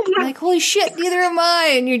it. I'm like, holy shit, neither am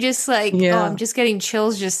I. And you're just like, oh, I'm just getting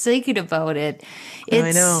chills just thinking about it.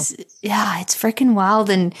 I know. Yeah, it's freaking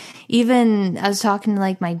wild. And even I was talking to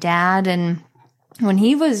like my dad and when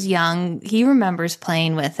he was young, he remembers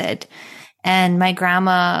playing with it. And my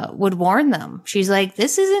grandma would warn them. She's like,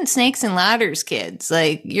 this isn't snakes and ladders, kids.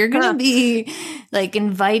 Like, you're going to be like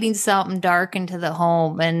inviting something dark into the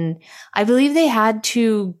home. And I believe they had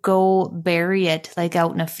to go bury it like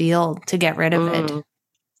out in a field to get rid of it.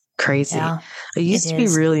 Crazy. Yeah, I used to be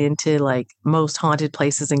really into like Most Haunted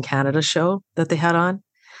Places in Canada show that they had on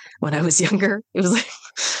when I was younger. It was like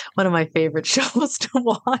one of my favorite shows to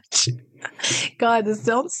watch. God, this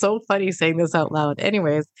sounds so funny saying this out loud.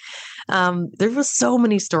 Anyways, there was so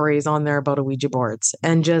many stories on there about Ouija boards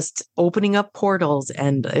and just opening up portals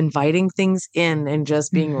and inviting things in and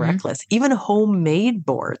just being reckless. Even homemade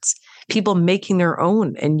boards, people making their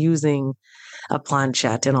own and using a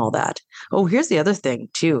planchette and all that. Oh, here's the other thing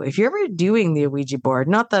too. If you're ever doing the Ouija board,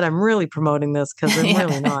 not that I'm really promoting this because I'm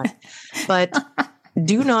really not, but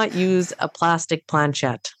do not use a plastic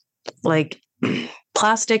planchette. Like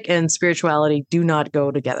plastic and spirituality do not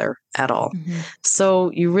go together at all.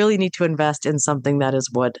 So you really need to invest in something that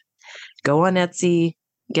is wood. Go on Etsy,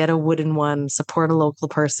 get a wooden one, support a local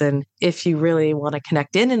person if you really want to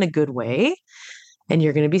connect in a good way. And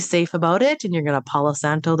you're going to be safe about it. And you're going to Palo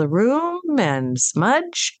Santo the room and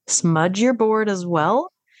smudge your board as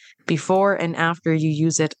well before and after you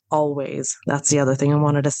use it always. That's the other thing I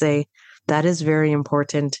wanted to say. That is very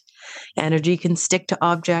important. Energy can stick to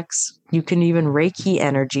objects. You can even Reiki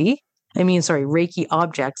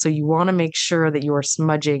objects. So you want to make sure that you are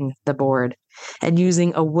smudging the board and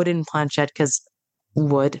using a wooden planchette because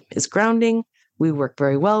wood is grounding. We work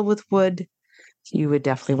very well with wood. You would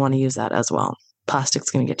definitely want to use that as well.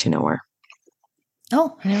 Plastic's going to get you nowhere.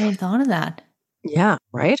 Oh, I never thought of that. Yeah,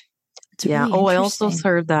 right? It's really I also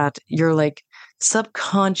heard that your like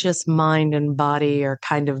subconscious mind and body are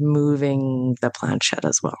kind of moving the planchette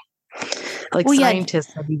as well. Like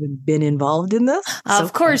scientists have even been involved in this.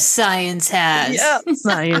 Of course, science has. Yeah,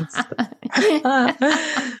 science.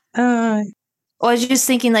 I was just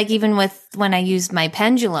thinking, like, even with when I use my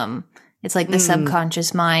pendulum, it's like the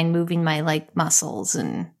subconscious mind moving my like muscles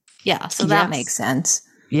and so that makes sense.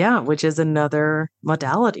 Yeah, which is another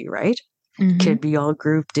modality, right? Mhm. Could be all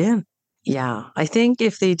grouped in. Yeah, I think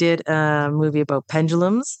if they did a movie about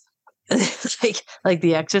pendulums, like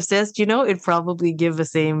The Exorcist, it'd probably give the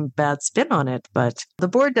same bad spin on it. But the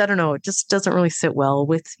board, I don't know, it just doesn't really sit well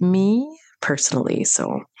with me personally.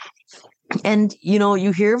 So, and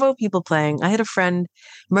you hear about people playing. I had a friend,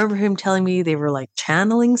 remember him telling me they were like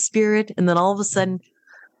channeling spirit, and then all of a sudden,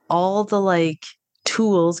 all the like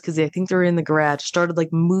tools, because I think they were in the garage, started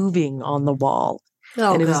like moving on the wall.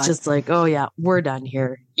 Oh, And it was God. just like, oh yeah, we're done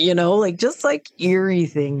here. Like just like eerie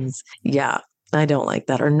things. Yeah, I don't like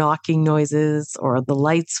that. Or knocking noises or the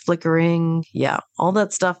lights flickering. Yeah, all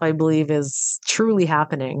that stuff I believe is truly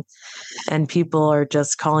happening. And people are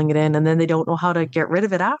just calling it in and then they don't know how to get rid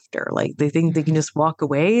of it after. Like they think they can just walk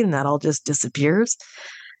away and that all just disappears.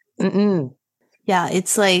 Mm-mm. Yeah,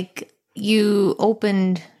 it's like you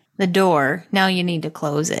opened the door, now you need to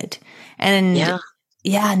close it. And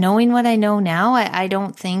Yeah. knowing what I know now, I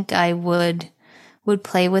don't think I would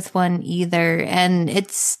play with one either. And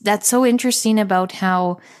that's so interesting about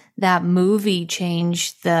how that movie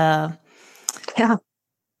changed the Yeah.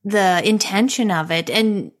 intention of it.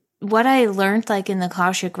 And what I learned like in the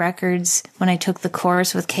Akashic Records when I took the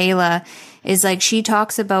course with Kayla is like she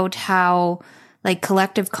talks about how like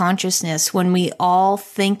collective consciousness, when we all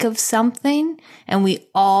think of something and we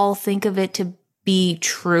all think of it to be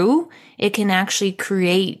true, it can actually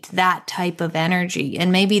create that type of energy.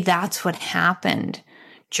 And maybe that's what happened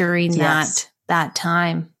during Yes. that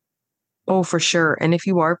time. Oh, for sure. And if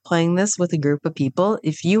you are playing this with a group of people,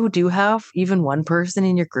 if you do have even one person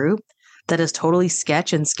in your group that is totally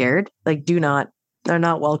sketch and scared, like they're not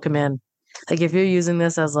welcome in. Like if you're using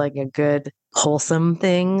this as like a good wholesome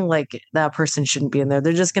thing, like that person shouldn't be in there.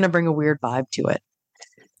 They're just going to bring a weird vibe to it.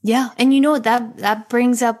 Yeah. And that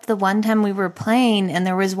brings up the one time we were playing and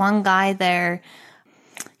there was one guy there.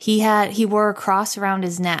 He wore a cross around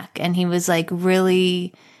his neck and he was like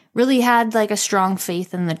really, really had like a strong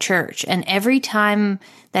faith in the church. And every time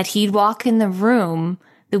that he'd walk in the room,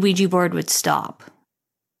 the Ouija board would stop.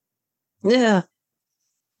 Yeah.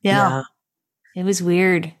 Yeah. It was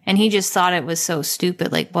weird. And he just thought it was so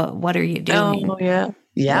stupid. Like, what are you doing? Oh, yeah.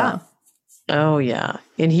 Yeah. Oh, yeah.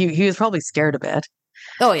 And he was probably scared a bit.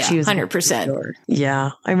 Oh, yeah. She was 100%. sure.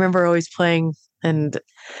 Yeah. I remember always playing. And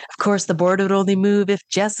of course, the board would only move if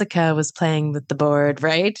Jessica was playing with the board,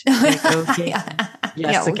 right? Like, okay.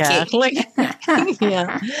 Yeah, Jessica. okay. Like,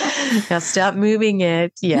 yeah. Now stop moving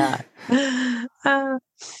it. Yeah.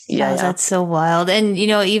 Yeah. That's so wild. And,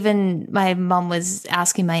 even my mom was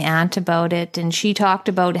asking my aunt about it, and she talked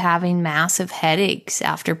about having massive headaches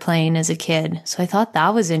after playing as a kid. So I thought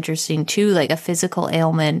that was interesting too, like a physical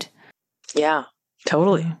ailment. Yeah,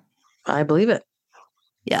 totally. I believe it.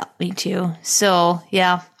 Yeah, me too. So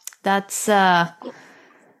yeah, that's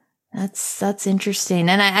interesting.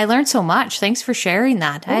 And I learned so much. Thanks for sharing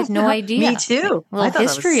that. I had no idea. Me too. Like, a little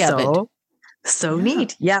history of it. So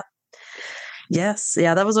neat. Yeah. Yes.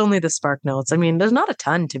 Yeah, that was only the spark notes. I mean, there's not a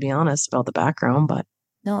ton, to be honest, about the background, but.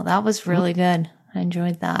 No, that was really good. I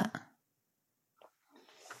enjoyed that.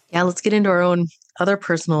 Yeah, let's get into our own other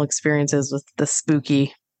personal experiences with the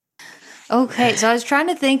spooky. Okay, so I was trying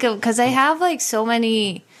to think of, because I have like so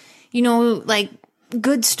many, like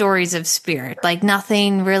good stories of spirit, like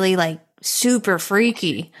nothing really like super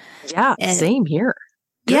freaky. Yeah, same here.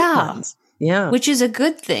 Good ones. Yeah. Which is a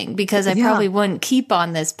good thing because I probably wouldn't keep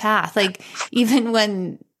on this path. Like even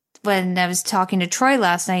when I was talking to Troy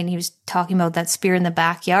last night and he was talking about that spear in the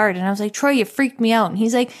backyard and I was like, Troy, you freaked me out. And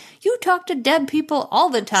he's like, you talk to dead people all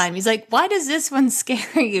the time. He's like, why does this one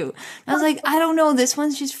scare you? And I was like, I don't know. This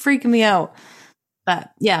one's just freaking me out. But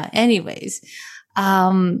yeah, anyways.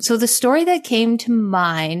 So the story that came to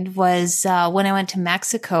mind was, when I went to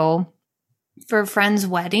Mexico for a friend's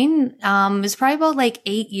wedding. It was probably about like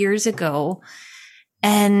 8 years ago.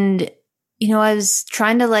 And, I was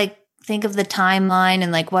trying to like think of the timeline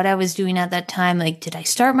and like what I was doing at that time. Like, did I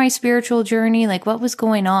start my spiritual journey? Like what was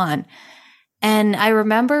going on? And I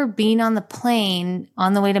remember being on the plane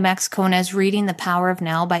on the way to Mexico and I was reading The Power of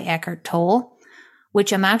Now by Eckhart Tolle,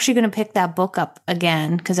 which I'm actually going to pick that book up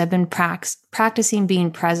again because I've been practicing being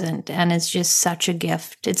present and it's just such a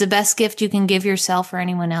gift. It's the best gift you can give yourself or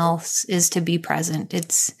anyone else is to be present.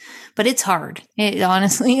 But it's hard.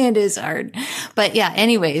 Honestly, it is hard. But yeah,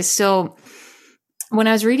 anyways, so when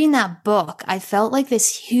I was reading that book, I felt like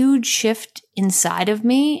this huge shift inside of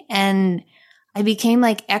me and I became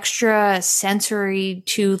like extra sensory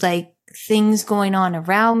to like things going on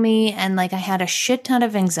around me. And like I had a shit ton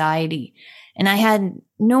of anxiety. And I had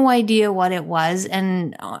no idea what it was.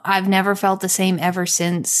 And I've never felt the same ever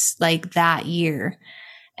since like that year.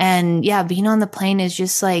 And yeah, being on the plane is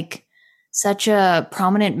just like such a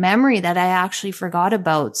prominent memory that I actually forgot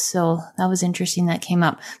about. So that was interesting that came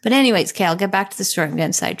up. But anyways, okay, I'll get back to the story. I'm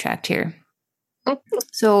getting sidetracked here.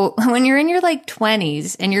 So when you're in your like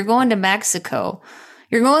 20s and you're going to Mexico,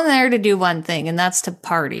 you're going there to do one thing, and that's to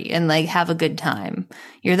party and like have a good time.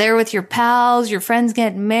 You're there with your pals, your friends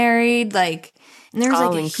getting married, like, and there's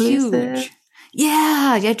All like a inclusive. huge,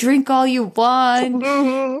 yeah, you drink all you want.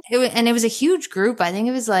 And it was a huge group. I think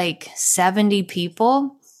it was like 70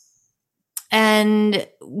 people. And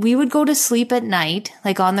we would go to sleep at night,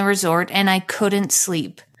 like on the resort, and I couldn't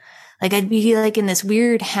sleep. Like I'd be like in this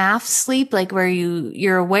weird half sleep, like where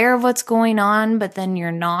you're aware of what's going on, but then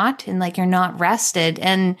you're not, and like you're not rested.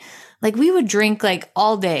 And like we would drink like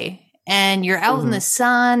all day, and you're out in the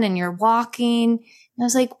sun and you're walking. And I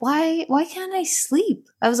was like, why can't I sleep?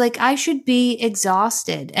 I was like, I should be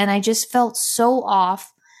exhausted. And I just felt so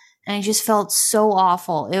off, and I just felt so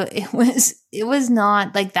awful. It was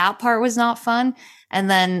not like, that part was not fun. And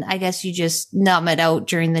then I guess you just numb it out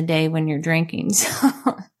during the day when you're drinking. So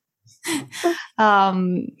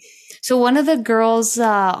one of the girls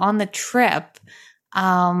on the trip,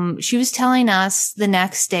 she was telling us the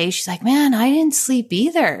next day, she's like, man, I didn't sleep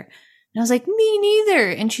either. And I was like, me neither.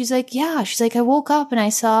 And she's like, yeah. She's like, I woke up and I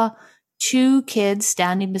saw 2 kids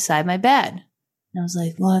standing beside my bed. And I was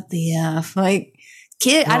like, what the F? Like,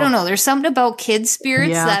 kid, I don't know. There's something about kid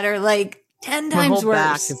spirits that are like 10 times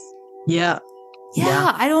worse. Yeah.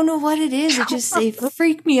 Yeah. I don't know what it is. It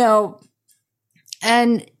freaked me out.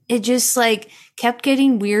 And it just like kept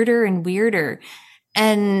getting weirder and weirder.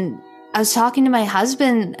 And I was talking to my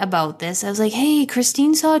husband about this. I was like, hey,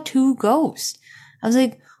 Christine saw 2 ghosts. I was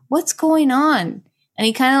like, what's going on? And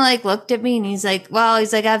he kind of like looked at me and he's like, I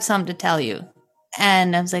have something to tell you.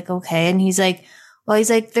 And I was like, okay. And he's like,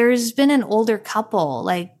 there's been an older couple,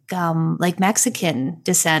 like Mexican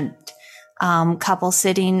descent, couple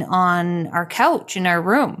sitting on our couch in our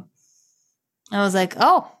room. I was like,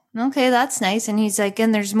 oh, okay, that's nice. And he's like,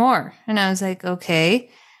 and there's more. And I was like, okay.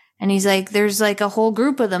 And he's like, there's like a whole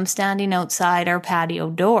group of them standing outside our patio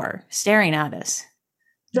door staring at us.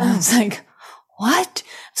 And I was like, what?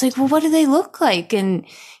 I was like, well, what do they look like? And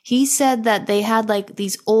he said that they had like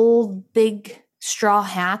these old big straw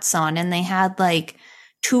hats on, and they had like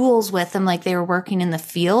tools with them, like they were working in the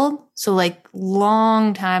field. So like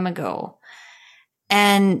long time ago.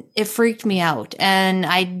 And it freaked me out. And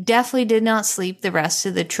I definitely did not sleep the rest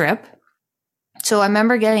of the trip. So I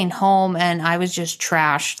remember getting home and I was just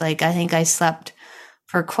trashed. Like I think I slept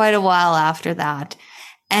for quite a while after that.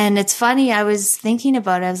 And it's funny, I was thinking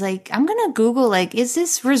about it. I was like, I'm going to Google, like, is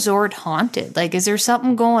this resort haunted? Like, is there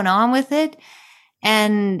something going on with it?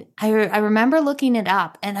 And I remember looking it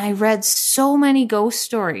up, and I read so many ghost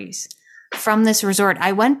stories from this resort.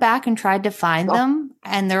 I went back and tried to find them,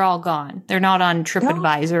 and they're all gone. They're not on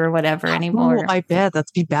TripAdvisor or whatever anymore. Oh, I bet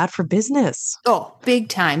that'd be bad for business. Oh, big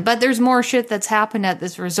time. But there's more shit that's happened at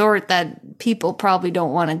this resort that people probably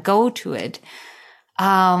don't want to go to it.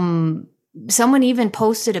 Someone even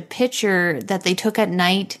posted a picture that they took at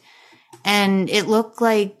night, and it looked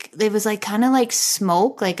like it was like kind of like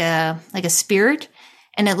smoke, like a spirit,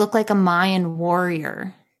 and it looked like a Mayan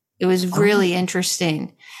warrior. It was really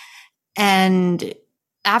interesting. And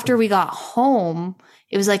after we got home,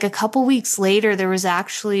 it was like a couple weeks later, there was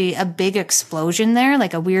actually a big explosion there,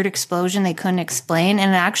 like a weird explosion they couldn't explain.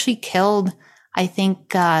 And it actually killed, I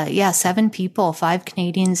think, 7 people, 5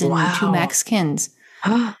 Canadians and 2 Mexicans,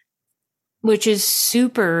 which is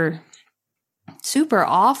super, super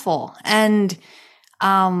awful. And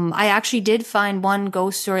I actually did find one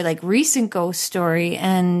ghost story, like recent ghost story,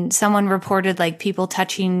 and someone reported like people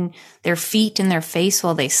touching their feet and their face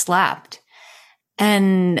while they slept.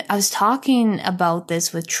 And I was talking about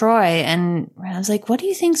this with Troy, and I was like, what do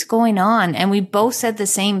you think's going on? And we both said the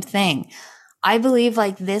same thing. I believe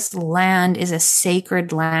like this land is a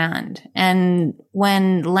sacred land. And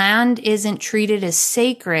when land isn't treated as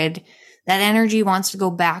sacred, that energy wants to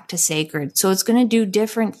go back to sacred. So it's going to do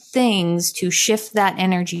different things to shift that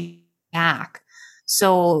energy back.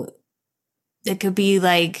 So it could be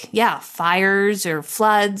like, fires or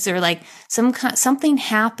floods or like something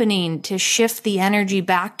happening to shift the energy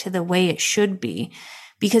back to the way it should be.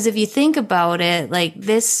 Because if you think about it, like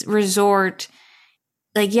this resort,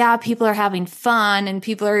 like, people are having fun and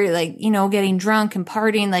people are like, getting drunk and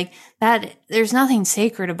partying like that. There's nothing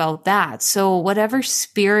sacred about that. So whatever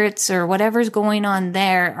spirits or whatever's going on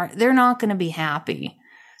there, they're not going to be happy.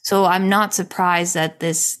 So I'm not surprised that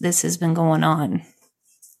this has been going on.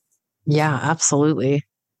 Yeah, absolutely.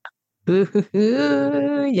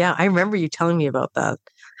 Yeah, I remember you telling me about that.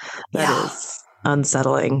 That is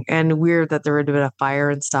unsettling and weird that there would have been a fire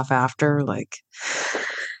and stuff after. Like,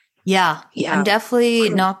 Yeah. yeah. I'm definitely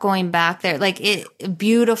not going back there. Like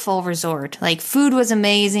beautiful resort. Like food was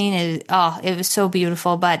amazing. It was so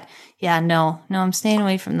beautiful. But yeah, no, I'm staying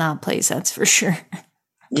away from that place. That's for sure.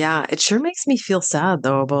 Yeah, it sure makes me feel sad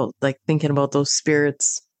though about like thinking about those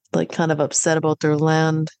spirits, like kind of upset about their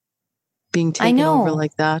land being I taken over know.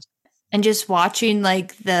 like that. And just watching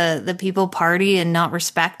like the people party and not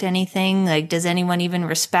respect anything. Like, does anyone even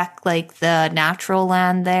respect like the natural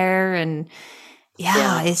land there? And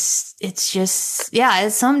Yeah. it's just, yeah,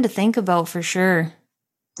 it's something to think about for sure.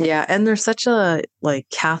 Yeah, and they're such a like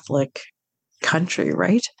Catholic country,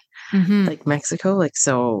 right? Mm-hmm. Like Mexico, like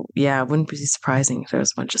so. Yeah, it wouldn't be surprising if there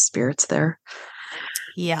was a bunch of spirits there.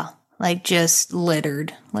 Yeah, like just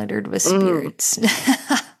littered with spirits.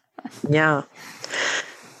 Yeah.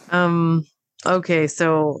 Okay,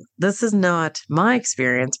 so this is not my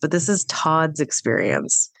experience, but this is Todd's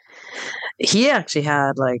experience. He actually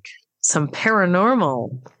had like some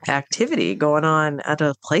paranormal activity going on at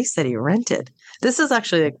a place that he rented. This is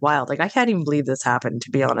actually like wild. Like I can't even believe this happened,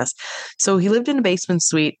 to be honest. So he lived in a basement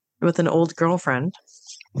suite with an old girlfriend,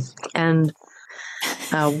 and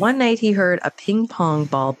one night he heard a ping pong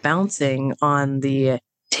ball bouncing on the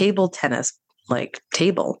table tennis like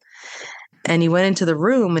table. And he went into the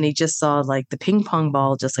room and he just saw like the ping pong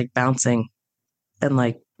ball just like bouncing and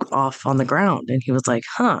like off on the ground. And he was like,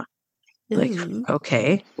 huh, like,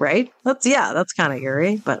 okay, right? That's kind of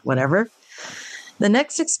eerie, but whatever. The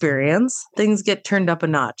next experience, things get turned up a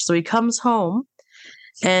notch. So he comes home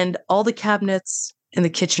and all the cabinets in the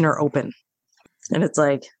kitchen are open. And it's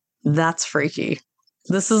like, that's freaky.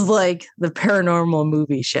 This is like the paranormal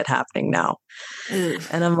movie shit happening now.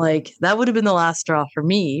 And I'm like, that would have been the last straw for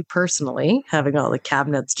me personally, having all the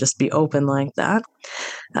cabinets just be open like that.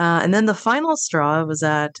 And then the final straw was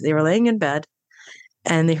that they were laying in bed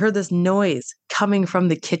and they heard this noise coming from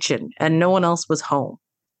the kitchen and no one else was home.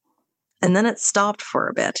 And then it stopped for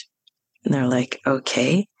a bit. And they're like,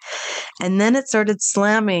 okay. And then it started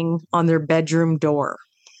slamming on their bedroom door.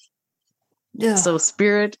 Yeah. So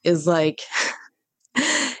spirit is like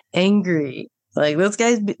angry. Like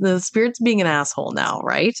the spirit's being an asshole now,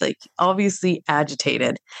 right? Like obviously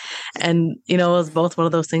agitated. And, you know, it was both one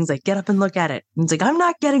of those things like, get up and look at it. And it's like, I'm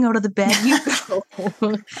not getting out of the bed. You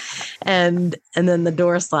go. and then the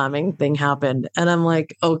door slamming thing happened. And I'm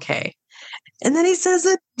like, okay. And then he says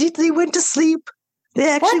that they went to sleep. They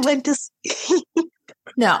actually went to sleep.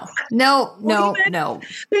 No.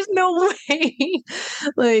 There's no way.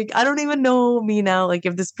 Like, I don't even know me now. Like,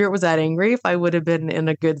 if the spirit was that angry, if I would have been in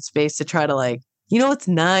a good space to try to, like, you know, it's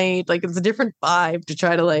night. Like, it's a different vibe to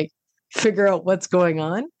try to, like, figure out what's going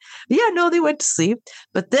on. But yeah, no, they went to sleep.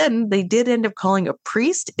 But then they did end up calling a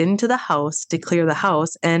priest into the house to clear the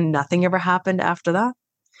house, and nothing ever happened after that.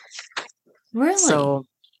 Really? So,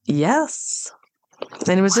 yes.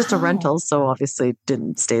 And it was just a rental, so obviously it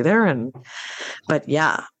didn't stay there. But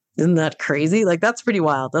yeah, isn't that crazy? Like, that's pretty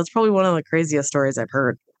wild. That's probably one of the craziest stories I've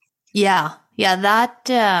heard. Yeah. That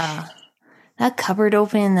cupboard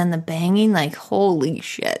opening and then the banging, like, holy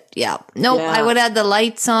shit. Yeah. Nope. Yeah. I would have had the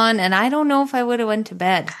lights on and I don't know if I would have went to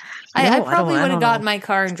bed. I probably would have got in my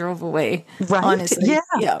car and drove away. Right. Honestly.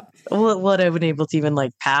 Yeah. Well, would I have been able to even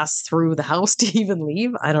like pass through the house to even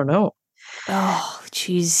leave? I don't know. Oh,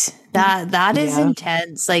 geez. That is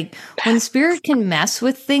intense. Like when spirit can mess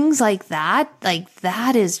with things like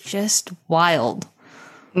that is just wild.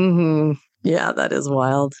 Mm-hmm. Yeah, that is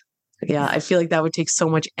wild. Yeah, I feel like that would take so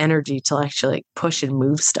much energy to actually like push and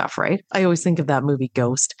move stuff, right? I always think of that movie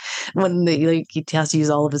Ghost when he has to use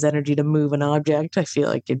all of his energy to move an object. I feel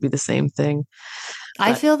like it'd be the same thing.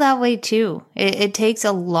 I feel that way too. It takes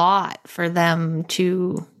a lot for them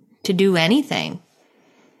to do anything.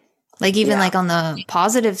 Like even like on the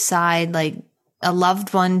positive side, like a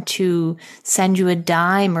loved one to send you a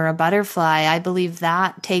dime or a butterfly, I believe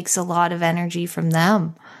that takes a lot of energy from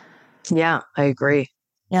them. Yeah, I agree.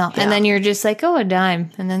 Yeah. And then you're just like, oh, a dime.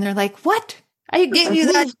 And then they're like, what? I gave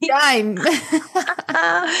you that dime.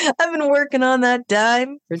 I've been working on that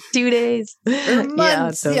dime for 2 days. For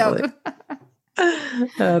months. Yeah, totally.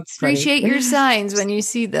 That's Appreciate your signs when you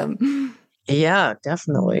see them. Yeah,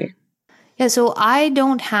 definitely. Yeah, so I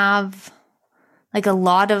don't have like a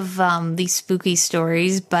lot of these spooky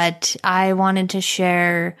stories, but I wanted to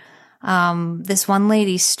share this one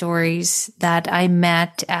lady's stories that I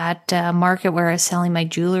met at a market where I was selling my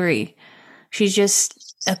jewelry. She's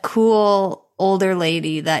just a cool older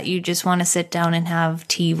lady that you just want to sit down and have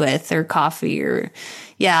tea with or coffee or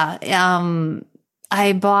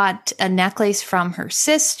I bought a necklace from her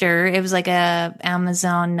sister. It was like a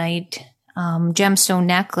Amazon night gemstone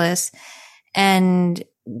necklace. And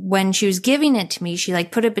when she was giving it to me, she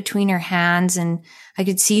like put it between her hands and I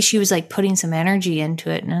could see she was like putting some energy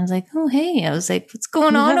into it. And I was like, oh, hey, I was like, what's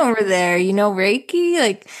going on over there? You know, Reiki?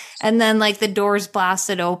 Like, and then like the doors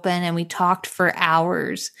blasted open and we talked for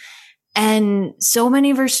hours. And so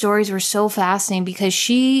many of her stories were so fascinating because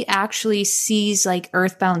she actually sees like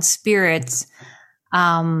earthbound spirits,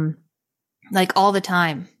 like all the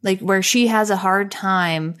time, like where she has a hard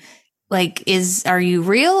time, like, are you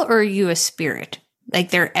real or are you a spirit? Like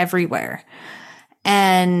they're everywhere.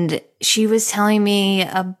 And she was telling me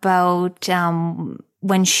about,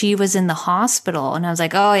 when she was in the hospital and I was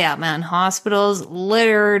like, oh yeah, man, hospitals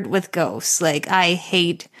littered with ghosts. Like I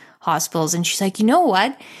hate hospitals. And she's like, you know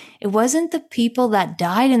what? It wasn't the people that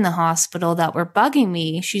died in the hospital that were bugging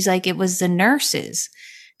me. She's like, it was the nurses.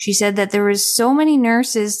 She said that there was so many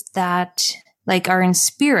nurses that like are in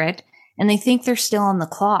spirit and they think they're still on the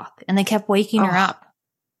clock and they kept waking her up.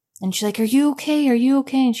 And she's like, are you okay? Are you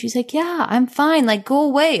okay? And she's like, yeah, I'm fine. Like, go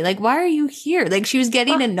away. Like, why are you here? Like, she was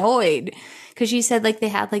getting annoyed because she said like they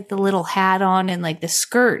had like the little hat on and like the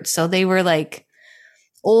skirt. So they were like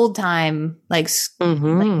old time, like, like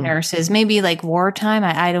nurses, maybe like wartime.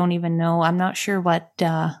 I don't even know. I'm not sure what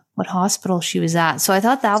hospital she was at. So I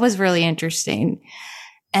thought that was really interesting.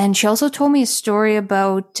 And she also told me a story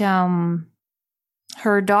about,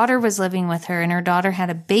 her daughter was living with her and her daughter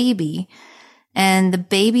had a baby. And the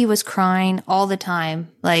baby was crying all the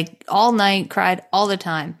time, like all night, cried all the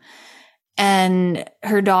time. And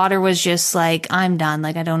her daughter was just like, I'm done.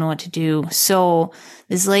 Like, I don't know what to do. So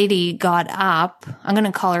this lady got up. I'm going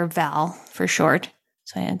to call her Val for short.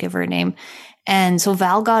 So I'll give her a name. And so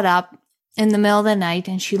Val got up in the middle of the night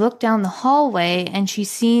and she looked down the hallway and she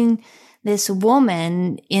seen this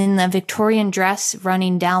woman in the Victorian dress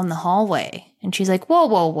running down the hallway. And she's like, whoa,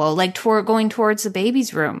 whoa, whoa, like going towards the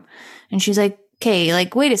baby's room. And she's like, okay,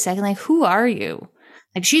 like, wait a second, like, who are you?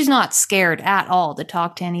 Like, she's not scared at all to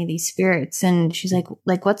talk to any of these spirits. And she's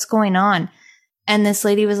like, what's going on? And this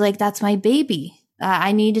lady was like, that's my baby.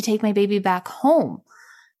 I need to take my baby back home.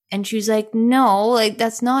 And she was like, no, like,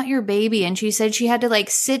 that's not your baby. And she said she had to like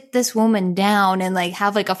sit this woman down and like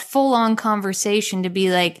have like a full on conversation to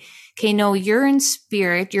be like, okay, no, you're in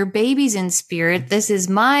spirit. Your baby's in spirit. This is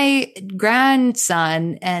my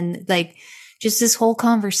grandson. And like, just this whole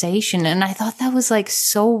conversation. And I thought that was like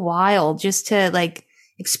so wild just to like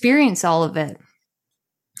experience all of it.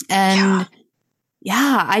 And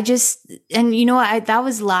and you know, that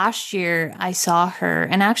was last year I saw her.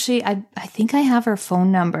 And actually, I think I have her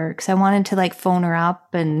phone number because I wanted to like phone her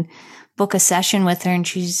up and book a session with her. And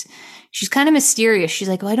she's kind of mysterious. She's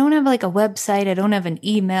like, well, I don't have like a website. I don't have an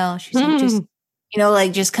email. She's like, just, you know,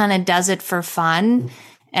 like just kind of does it for fun.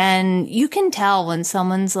 And you can tell when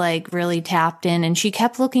someone's like really tapped in. And she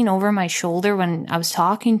kept looking over my shoulder when I was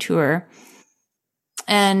talking to her.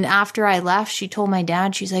 And after I left, she told my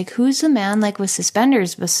dad, she's like, who's the man like with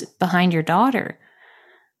suspenders behind your daughter?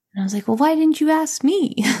 And I was like, well, why didn't you ask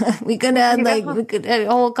me? we could have a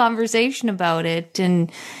whole conversation about it. And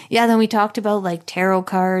yeah, then we talked about like tarot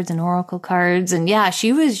cards and oracle cards. And yeah,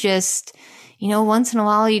 she was just, you know, once in a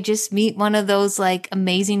while you just meet one of those like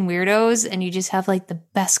amazing weirdos and you just have like the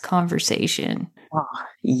best conversation. Oh,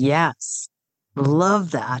 yes.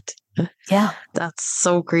 Love that. Yeah. That's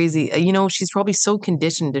so crazy. You know, she's probably so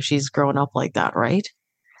conditioned if she's grown up like that, right?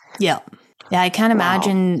 Yeah. Yeah. I can't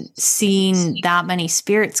imagine seeing that many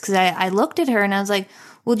spirits because I looked at her and I was like,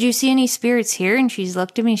 well, do you see any spirits here? And she's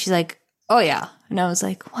looked at me and she's like, oh yeah. And I was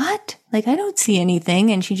like, what? Like, I don't see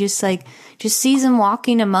anything. And she just sees him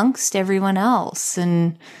walking amongst everyone else.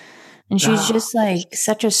 And she's just like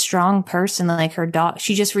such a strong person. Like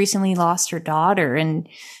she just recently lost her daughter and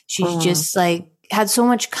she's just like had so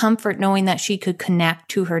much comfort knowing that she could connect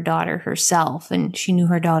to her daughter herself. And she knew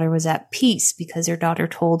her daughter was at peace because her daughter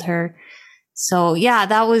told her. So yeah,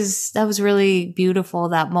 that was really beautiful.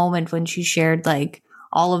 That moment when she shared like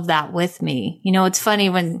all of that with me. You know, it's funny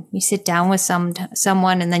when you sit down with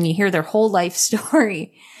someone and then you hear their whole life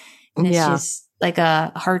story. And it's just like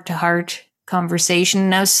a heart to heart conversation.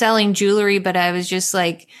 And I was selling jewelry, but I was just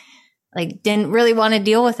like didn't really want to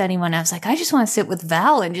deal with anyone. I was like, I just want to sit with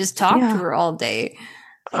Val and just talk to her all day.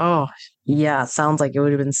 Oh, yeah. Sounds like it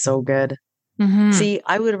would have been so good. Mm-hmm. See,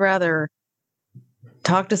 I would rather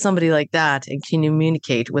talk to somebody like that and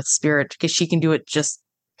communicate with spirit because she can do it just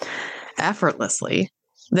effortlessly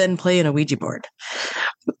than play in a Ouija board.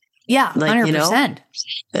 Yeah, like, 100%. You know,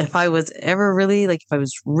 if I was ever really if I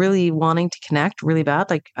was really wanting to connect really bad,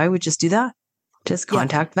 like I would just do that. Just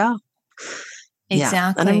contact Val.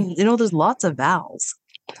 Exactly. Yeah. And you know, there's lots of Vals.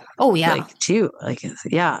 Oh yeah. Too.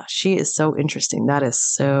 She is so interesting. That is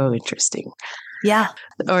so interesting. Yeah.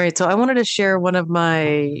 All right. So I wanted to share one of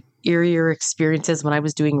my eerier experiences when I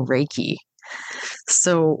was doing Reiki.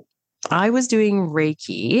 So I was doing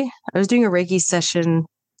Reiki. I was doing a Reiki session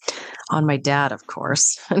on my dad, of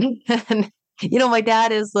course. And, my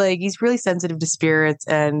dad is like, he's really sensitive to spirits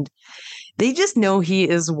and they just know he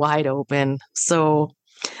is wide open. So,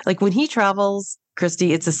 like, when he travels,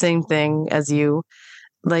 Christy, it's the same thing as you.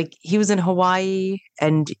 Like, he was in Hawaii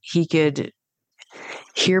and he could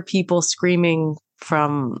hear people screaming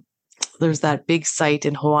from, there's that big site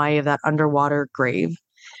in Hawaii of that underwater grave.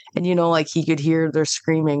 And, like, he could hear their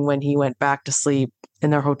screaming when he went back to sleep in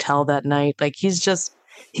their hotel that night. Like, he's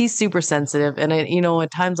super sensitive. And,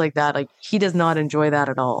 at times like that, like, he does not enjoy that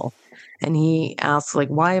at all. And he asks, like,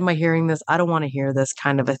 why am I hearing this? I don't want to hear this,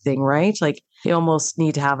 kind of a thing, right? Like, you almost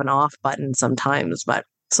need to have an off button sometimes. But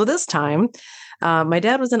so this time, my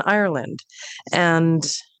dad was in Ireland and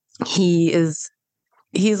he's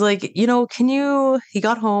like, he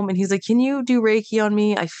got home and he's like, can you do Reiki on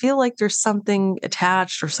me? I feel like there's something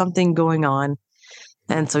attached or something going on.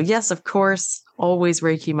 And so, yes, of course, always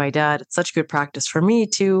Reiki my dad. It's such good practice for me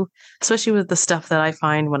too, especially with the stuff that I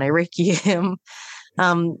find when I Reiki him.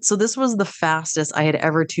 So this was the fastest I had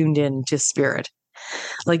ever tuned in to spirit.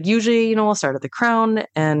 Like, usually, I'll start at the crown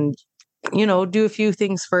and, do a few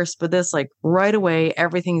things first, but this, like, right away,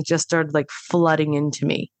 everything just started like flooding into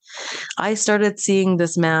me. I started seeing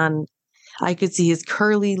this man. I could see his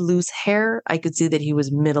curly, loose hair. I could see that he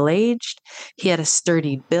was middle-aged. He had a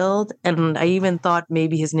sturdy build. And I even thought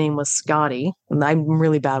maybe his name was Scotty. And I'm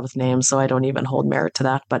really bad with names, so I don't even hold merit to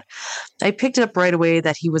that. But I picked it up right away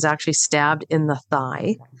that he was actually stabbed in the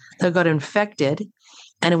thigh that got infected.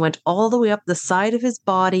 And it went all the way up the side of his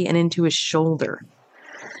body and into his shoulder.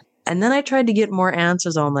 And then I tried to get more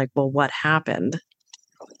answers on, like, well, what happened?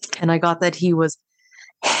 And I got that he was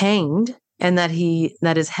hanged and that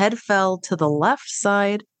his head fell to the left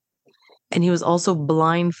side and he was also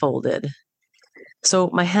blindfolded. So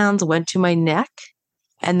my hands went to my neck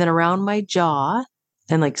and then around my jaw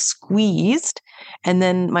and like squeezed, and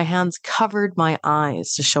then my hands covered my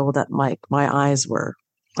eyes to show that my eyes were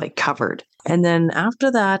like covered. And then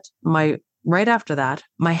right after that,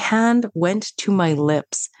 my hand went to my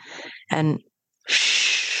lips and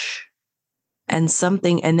shh and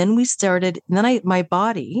something, and then my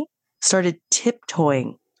body started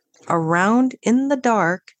tiptoeing around in the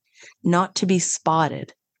dark, not to be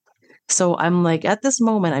spotted. So I'm like, at this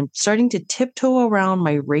moment, I'm starting to tiptoe around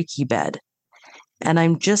my Reiki bed. And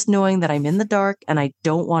I'm just knowing that I'm in the dark and I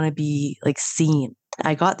don't want to be like seen.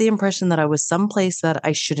 I got the impression that I was someplace that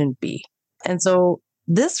I shouldn't be. And so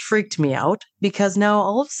this freaked me out because now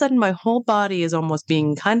all of a sudden my whole body is almost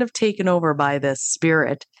being kind of taken over by this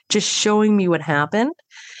spirit, just showing me what happened.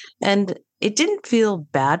 And it didn't feel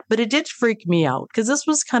bad, but it did freak me out because this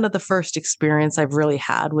was kind of the first experience I've really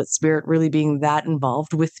had with spirit really being that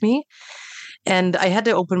involved with me. And I had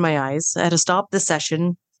to open my eyes. I had to stop the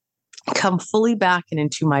session, come fully back and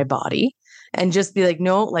into my body and just be like,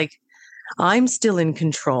 no, like, I'm still in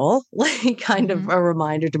control, like kind of a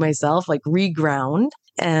reminder to myself, like reground.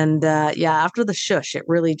 And after the shush, it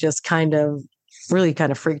really just kind of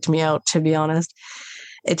freaked me out, to be honest.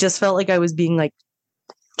 It just felt like I was being like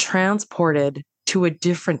transported to a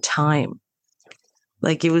different time.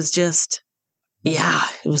 Like it was just,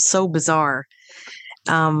 it was so bizarre.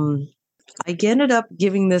 I ended up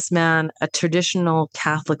giving this man a traditional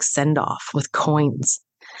Catholic send-off with coins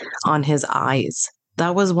on his eyes.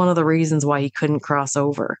 That was one of the reasons why he couldn't cross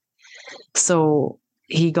over. So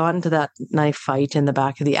he got into that knife fight in the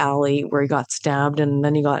back of the alley where he got stabbed, and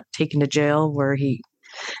then he got taken to jail where he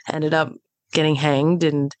ended up getting hanged.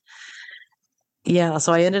 And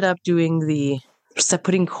so I ended up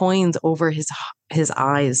putting coins over his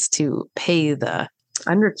eyes to pay the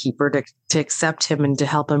underkeeper to accept him and to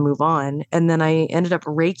help him move on. And then I ended up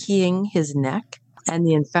Reikiing his neck and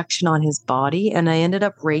the infection on his body. And I ended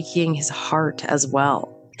up Reikiing his heart as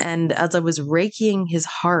well. And as I was Reikiing his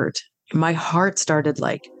heart, my heart started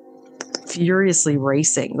like furiously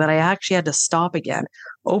racing that I actually had to stop again,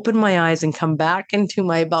 open my eyes and come back into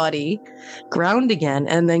my body, ground again,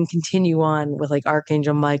 and then continue on with like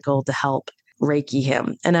Archangel Michael to help Reiki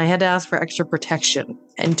him. And I had to ask for extra protection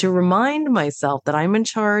and to remind myself that I'm in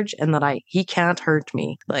charge and that he can't hurt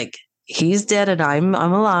me. Like he's dead and I'm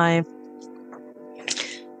alive.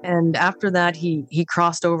 And after that, he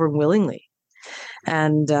crossed over willingly.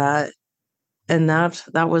 And that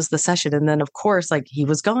was the session. And then of course, like he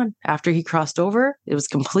was gone after he crossed over, it was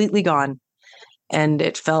completely gone. And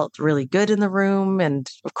it felt really good in the room. And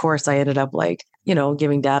of course I ended up like,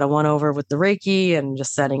 giving Dad a one over with the Reiki and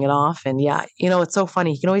just setting it off. And it's so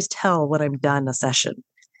funny. You can always tell when I'm done a session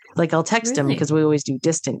Like I'll text him Really? because we always do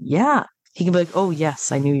distant. Yeah. He can be like, oh,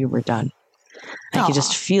 yes, I knew you were done. I could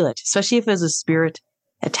just Aw. feel it, especially if there's a spirit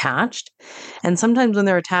attached. And sometimes when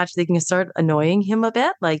they're attached, they can start annoying him a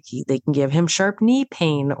bit. Like they can give him sharp knee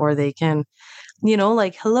pain, or they can,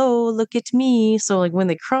 like, hello, look at me. So like when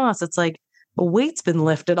they cross, it's like a weight's been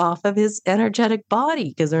lifted off of his energetic body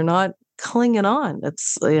because they're not clinging on.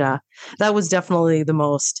 It's, yeah, that was definitely the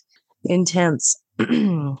most intense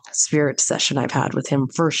spirit session I've had with him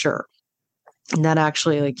for sure. And that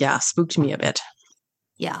actually, like, yeah, spooked me a bit,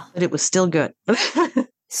 Yeah. but it was still good.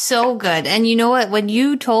 So good. And you know what? When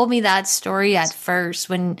you told me that story at first,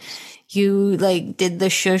 when you like did the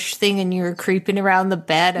shush thing and you were creeping around the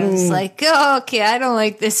bed, I was like, oh, okay, I don't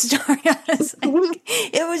like this story. I was like,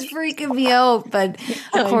 it was freaking me out. But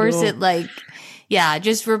of course it like, yeah,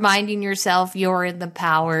 just reminding yourself you're in the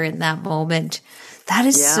power in that moment. That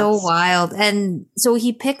is so Yes. wild. And so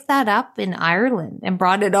he picked that up in Ireland and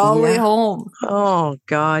brought it all the way home. Oh,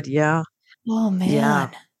 God. Yeah. Oh, man. Yeah.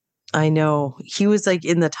 I know. He was like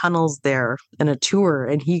in the tunnels there in a tour,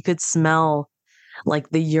 and he could smell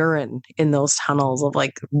like the urine in those tunnels of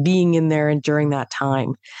like being in there and during that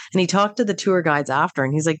time. And he talked to the tour guides after,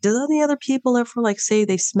 and he's like, "Does any other people ever like say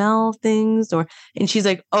they smell things?" And she's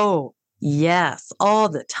like, "Oh, yes, all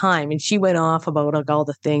the time." And she went off about like all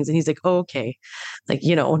the things, and he's like, oh, "Okay, like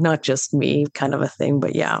not just me, kind of a thing."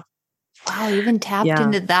 But yeah, Wow, you even tapped Yeah.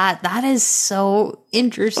 into that. That is so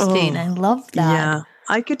interesting. I love that. yeah.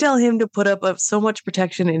 I could tell him to put up so much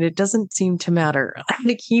protection, and it doesn't seem to matter.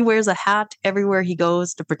 Like he wears a hat everywhere he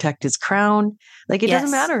goes to protect his crown. Like it doesn't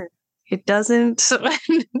Yes. matter. It doesn't.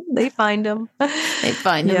 They find him. They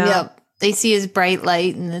find him. Yep. They see his bright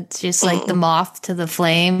light, and it's just like the moth to the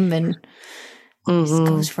flame, and just Mhm.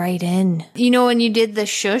 goes right in. When you did the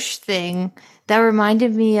shush thing, that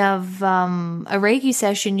reminded me of a Reiki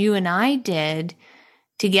session you and I did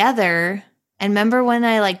together. And remember when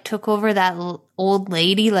I like took over that old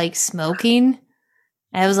lady like smoking?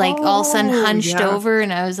 I was like all of a sudden hunched yeah. over,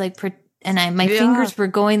 and I was like, my Yeah. fingers were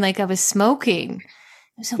going like I was smoking. It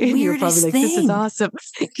was the And you're weirdest probably like, thing. this is awesome.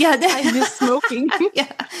 Yeah, I miss smoking.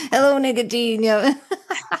 yeah. Hello, nicotine. Yeah.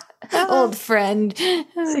 Old friend.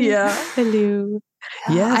 Yeah. Hello.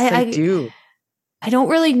 Yes, I do. I don't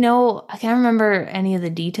really know. I can't remember any of the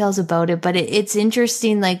details about it, but it's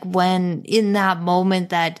interesting. Like when in that moment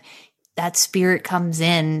that spirit comes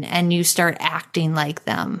in and you start acting like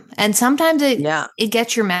them. And sometimes it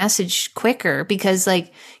gets your message quicker because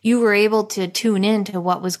like you were able to tune into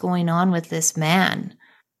what was going on with this man.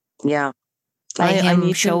 Yeah. By I him need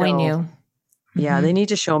to showing know. you. Yeah, Mhm. they need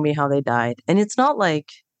to show me how they died. And it's not like,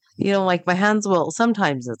 like my hands will,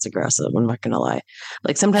 sometimes it's aggressive, I'm not going to lie.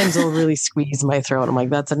 Like sometimes they'll really squeeze my throat. I'm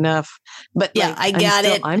like, that's enough. But Yeah, like, I get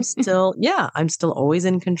it. I'm still always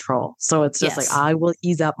in control. So it's just like, Yes. I will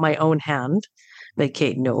ease up my own hand. Like,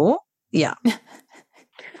 Kate, no. Yeah.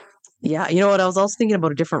 Yeah. You know what? I was also thinking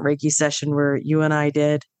about a different Reiki session where you and I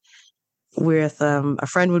did with a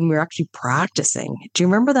friend when we were actually practicing. Do you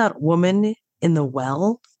remember that woman in the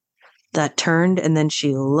well that turned and then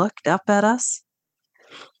she looked up at us?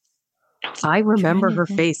 I remember Trying to her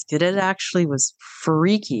think. face because it actually was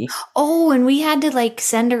freaky. Oh, and we had to like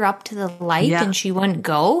send her up to the light Yeah. and she wouldn't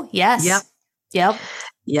go. Yes. Yep. Yep.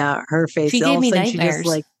 Yeah, her face. She All gave of a me sudden, nightmares. She just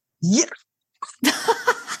like, yeah.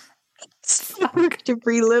 To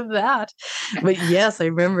relive that. But yes, I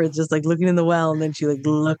remember just like looking in the well and then she like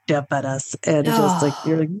looked up at us and just like,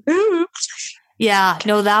 you're like, ooh. Yeah,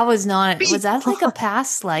 no, that was not. Was that like a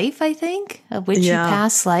past life? I think a witchy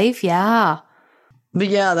past life. Yeah, But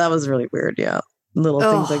yeah, that was really weird. Yeah. Little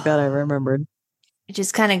things like that I remembered. it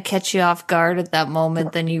just kind of catch you off guard at that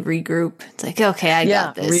moment. Then you regroup. It's like, okay, I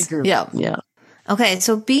got this. Regroup. Yeah, Yeah. Okay,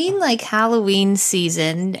 so being like Halloween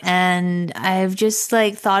season, and I've just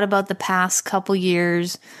like thought about the past couple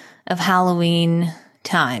years of Halloween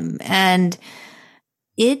time, and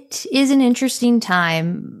it is an interesting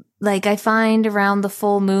time. Like I find around the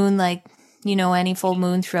full moon, like, any full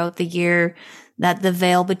moon throughout the year, that the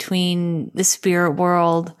veil between the spirit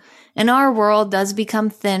world and our world does become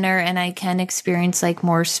thinner, and I can experience like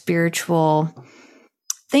more spiritual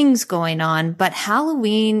things going on. But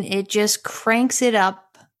Halloween, it just cranks it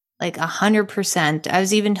up like 100%. I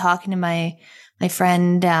was even talking to my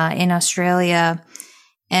friend in Australia,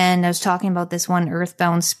 and I was talking about this one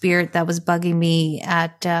earthbound spirit that was bugging me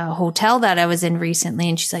at a hotel that I was in recently.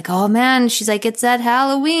 And she's like, oh man, she's like, it's that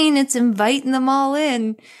Halloween. It's inviting them all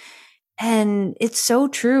in. And it's so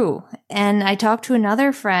true. And I talked to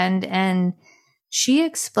another friend and she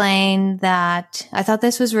explained that I thought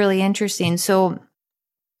this was really interesting. So,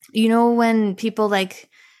 when people like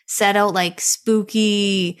set out like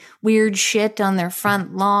spooky, weird shit on their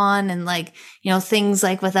front lawn and like, things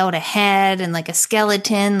like without a head and like a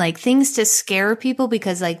skeleton, like things to scare people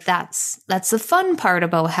because like that's the fun part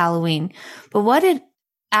about Halloween. But what it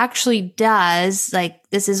actually does, like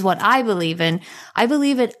this is what I believe in. I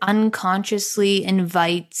believe it unconsciously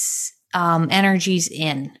invites energies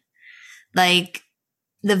in. Like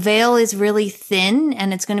the veil is really thin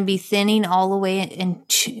and it's going to be thinning all the way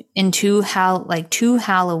to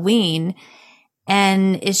Halloween.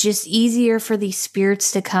 And it's just easier for these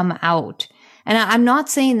spirits to come out. And I'm not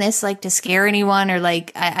saying this like to scare anyone or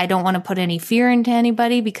like, I don't want to put any fear into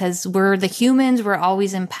anybody because we're the humans. We're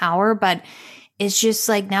always in power. But it's just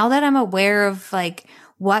like now that I'm aware of like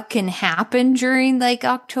what can happen during like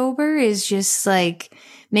October is just like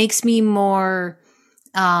makes me more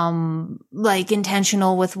like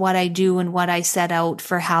intentional with what I do and what I set out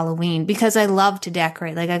for Halloween because I love to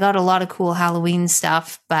decorate. Like I got a lot of cool Halloween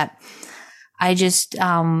stuff, but I just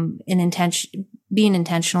being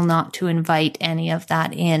intentional not to invite any of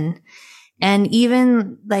that in. And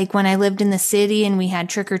even like when I lived in the city and we had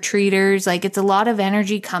trick-or-treaters, like it's a lot of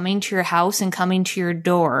energy coming to your house and coming to your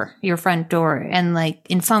door, your front door. And like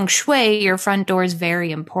in feng shui, your front door is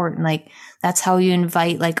very important. Like that's how you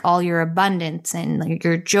invite like all your abundance and like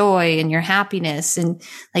your joy and your happiness, and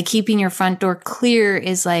like keeping your front door clear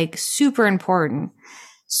is like super important.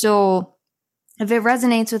 So if it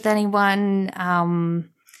resonates with anyone,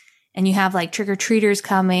 and you have like trick-or-treaters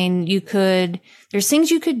coming, there's things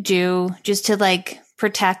you could do just to like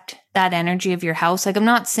protect that energy of your house. Like I'm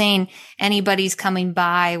not saying anybody's coming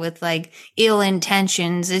by with like ill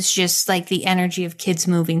intentions. It's just like the energy of kids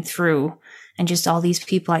moving through and just all these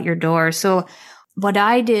people at your door. So what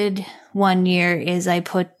I did one year is I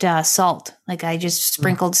put salt. Like I just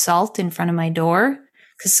sprinkled salt in front of my door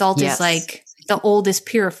because salt is like the oldest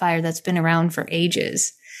purifier that's been around for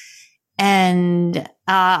ages. And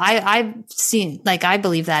I've seen, like, I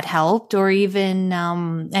believe that helped, or even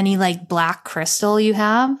any like black crystal you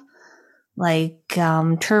have, like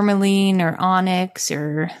tourmaline or onyx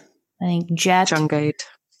or I think jet. Shungite.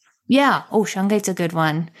 Yeah. Oh, shungite's a good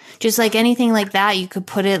one. Just like anything like that, you could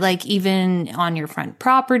put it like even on your front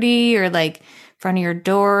property or like front of your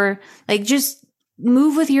door. Like just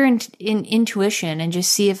move with your intuition and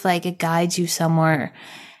just see if like it guides you somewhere.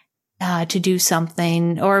 To do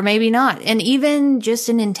something, or maybe not. And even just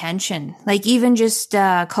an intention, like even just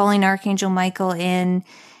calling Archangel Michael in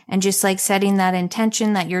and just like setting that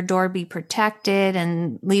intention that your door be protected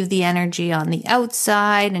and leave the energy on the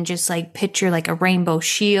outside and just like picture like a rainbow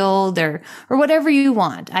shield or whatever you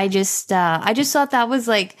want. I just thought that was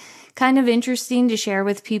like kind of interesting to share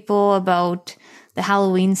with people about the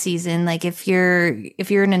Halloween season. Like if you're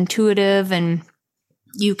an intuitive and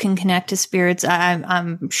you can connect to spirits,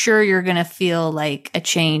 I'm sure you're going to feel like a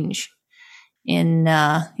change in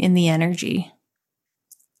the energy.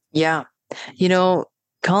 Yeah.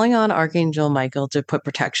 Calling on Archangel Michael to put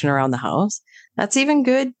protection around the house, that's even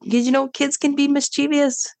good because, kids can be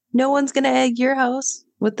mischievous. No one's going to egg your house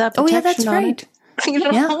with that protection. Oh, yeah, that's right.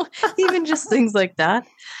 Yeah. Even just things like that.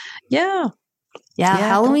 Yeah. Yeah.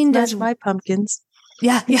 Halloween does my pumpkins.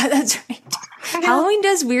 Yeah, that's right. Yeah. Halloween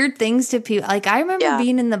does weird things to people. Like I remember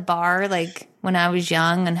being in the bar like when I was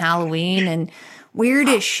young on Halloween and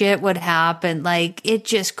weirdest shit would happen. Like it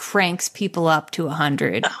just cranks people up to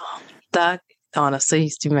 100. That honestly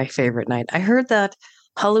used to be my favorite night. I heard that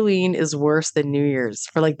Halloween is worse than New Year's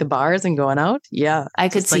for like the bars and going out. Yeah. I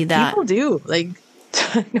could see that. People do. Like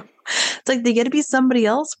it's like they get to be somebody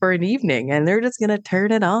else for an evening and they're just going to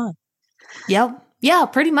turn it on. Yep. Yeah,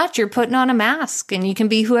 pretty much. You're putting on a mask and you can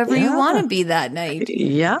be whoever you want to be that night.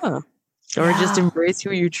 Yeah. Or just embrace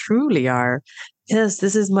who you truly are. Yes,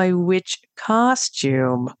 this is my witch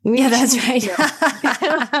costume. Yeah, that's right.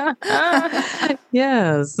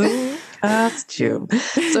 Yes, costume.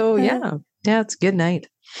 So yeah, it's a good night.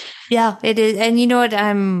 Yeah, it is. And you know what?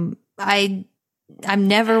 I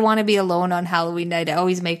never want to be alone on Halloween night. I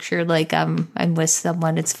always make sure like I'm with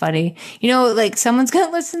someone. It's funny. Like someone's going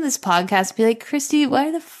to listen to this podcast and be like, Christy,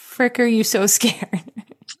 why the frick are you so scared?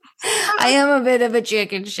 I am a bit of a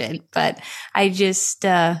chicken shit, but I just,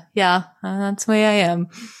 that's the way I am.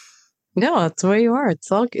 No, that's the way you are.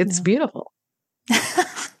 It's beautiful. It's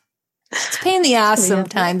a pain in the ass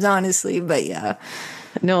sometimes, honestly, but yeah.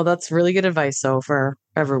 No, that's really good advice though for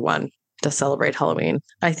everyone to celebrate Halloween.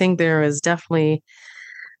 I think there is definitely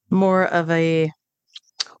more of a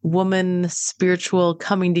woman spiritual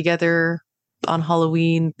coming together on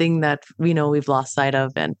Halloween thing that we've lost sight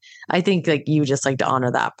of, and I think like you just like to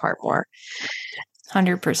honor that part more.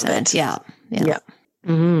 100%. Yeah.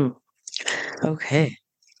 Mm-hmm. Okay.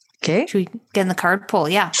 Okay. Should we get in the card pull?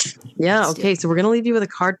 Yeah. Yeah. Let's do Okay. So we're going to leave you with a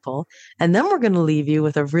card pull, and then we're going to leave you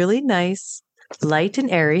with a really nice, light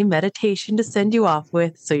and airy meditation to send you off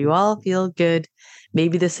with, so you all feel good.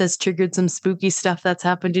 Maybe this has triggered some spooky stuff that's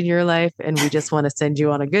happened in your life, and we just want to send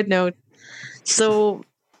you on a good note. So,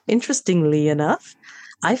 interestingly enough,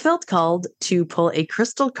 I felt called to pull a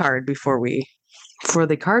crystal card for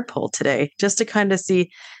the card pull today, just to kind of see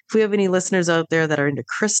if we have any listeners out there that are into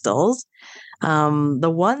crystals.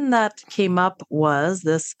 The one that came up was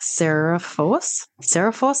this Seraphos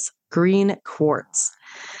green quartz.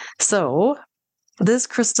 So this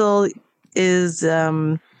crystal is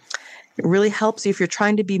it really helps you if you're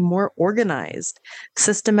trying to be more organized,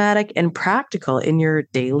 systematic, and practical in your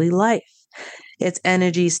daily life. Its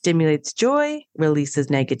energy stimulates joy, releases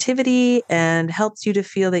negativity, and helps you to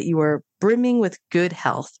feel that you are brimming with good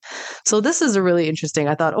health. So this is a really interesting.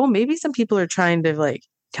 I thought, oh, maybe some people are trying to like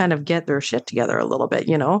kind of get their shit together a little bit,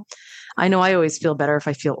 you know? I know I always feel better if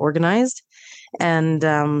I feel organized, and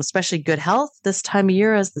especially good health this time of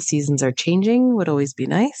year as the seasons are changing would always be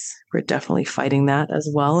nice. We're definitely fighting that as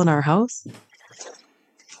well in our house.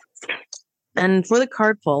 And for the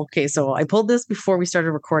card pull, okay, so I pulled this before we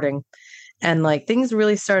started recording. And like things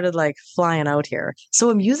really started like flying out here. So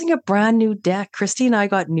I'm using a brand new deck. Christy and I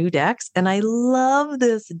got new decks, and I love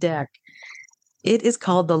this deck. It is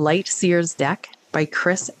called the Light Seers deck by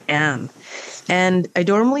Chris Ann. And I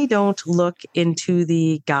normally don't look into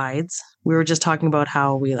the guides. We were just talking about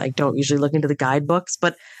how we like don't usually look into the guidebooks,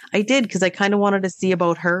 but I did because I kind of wanted to see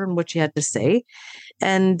about her and what she had to say.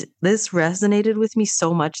 And this resonated with me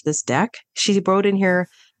so much, this deck. She wrote in here,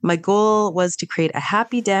 my goal was to create a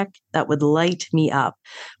happy deck that would light me up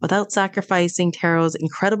without sacrificing tarot's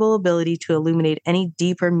incredible ability to illuminate any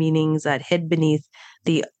deeper meanings that hid beneath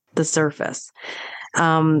the surface.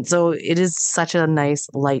 So it is such a nice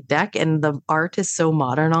light deck, and the art is so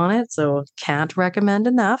modern on it. So can't recommend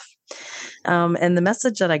enough. And the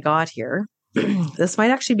message that I got here, this might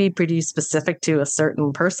actually be pretty specific to a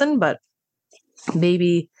certain person, but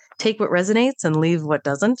maybe take what resonates and leave what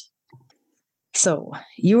doesn't. So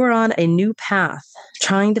you are on a new path,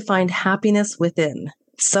 trying to find happiness within.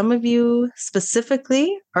 Some of you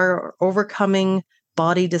specifically are overcoming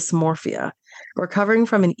body dysmorphia, recovering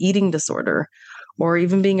from an eating disorder, or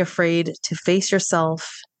even being afraid to face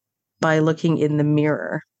yourself by looking in the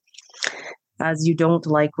mirror as you don't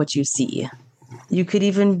like what you see. You could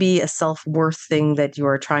even be a self-worth thing that you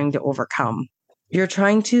are trying to overcome. You're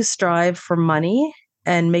trying to strive for money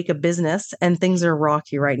and make a business, and things are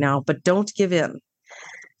rocky right now, but don't give in.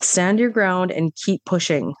 Stand your ground and keep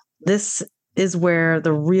pushing. This is where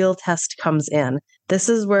the real test comes in. This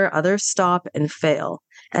is where others stop and fail.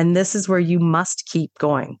 And this is where you must keep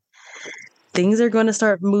going. Things are going to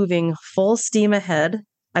start moving full steam ahead.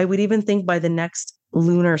 I would even think by the next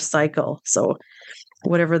lunar cycle. So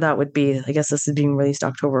whatever that would be, I guess this is being released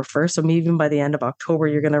October 1st. So maybe even by the end of October,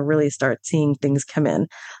 you're going to really start seeing things come in.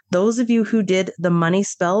 Those of you who did the money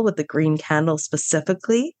spell with the green candle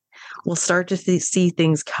specifically will start to see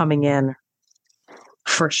things coming in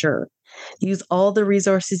for sure. Use all the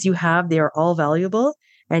resources you have. They are all valuable,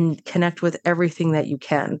 and connect with everything that you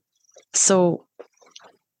can. So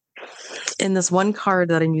in this one card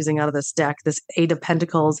that I'm using out of this deck, this Eight of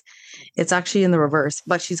Pentacles, it's actually in the reverse,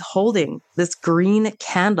 but she's holding this green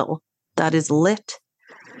candle that is lit.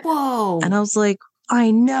 Whoa. And I was like,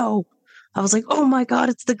 I know. I was like, oh my God,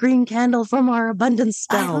 it's the green candle from our abundance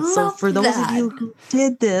spell. So for those of you who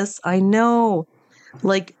did this, I know,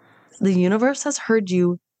 like, the universe has heard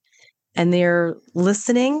you, and they're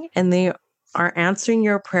listening, and they are answering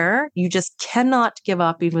your prayer. You just cannot give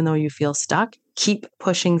up even though you feel stuck. Keep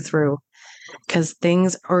pushing through, because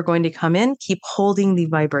things are going to come in. Keep holding the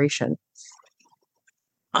vibration.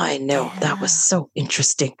 I know. That was so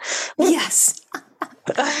interesting. Yes.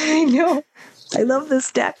 I know. I love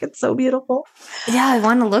this deck. It's so beautiful. Yeah, I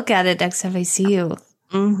want to look at it next time I see you.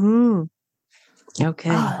 Mm-hmm. Okay.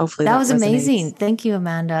 Hopefully that was resonates. amazing. Thank you,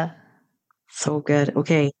 Amanda. So good.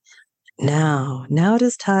 Okay. Now it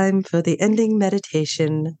is time for the ending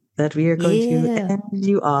meditation that we are going to end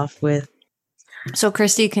you off with. So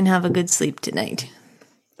Christy can have a good sleep tonight.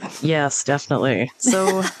 Yes, definitely.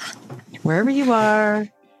 So wherever you are,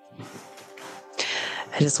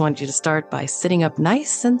 I just want you to start by sitting up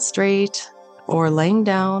nice and straight or laying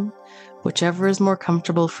down, whichever is more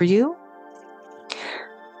comfortable for you.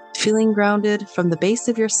 Feeling grounded from the base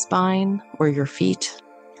of your spine or your feet.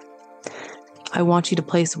 I want you to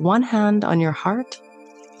place one hand on your heart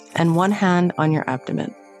and one hand on your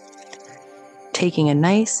abdomen. Taking a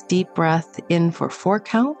nice deep breath in for 4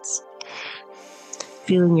 counts.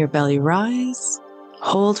 Feeling your belly rise.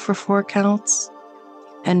 Hold for 4 counts.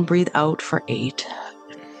 and breathe out for 8.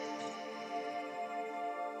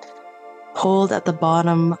 Hold at the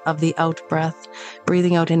bottom of the out breath,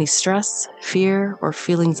 breathing out any stress, fear, or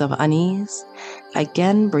feelings of unease.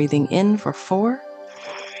 Again, breathing in for 4.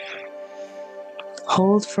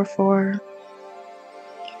 Hold for 4.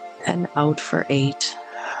 And out for 8.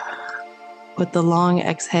 With the long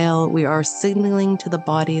exhale, we are signaling to the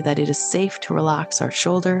body that it is safe to relax our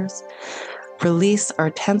shoulders, release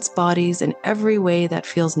our tense bodies in every way that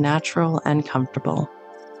feels natural and comfortable.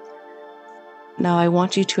 Now I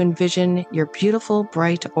want you to envision your beautiful,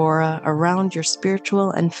 bright aura around your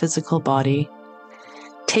spiritual and physical body.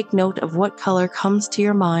 Take note of what color comes to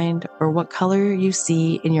your mind or what color you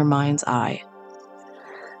see in your mind's eye.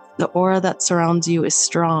 The aura that surrounds you is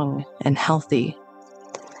strong and healthy.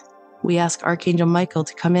 We ask Archangel Michael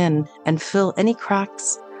to come in and fill any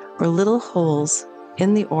cracks or little holes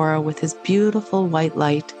in the aura with his beautiful white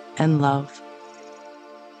light and love.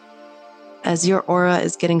 As your aura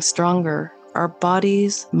is getting stronger, our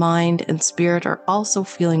bodies, mind, and spirit are also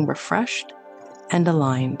feeling refreshed and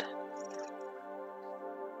aligned.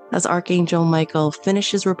 As Archangel Michael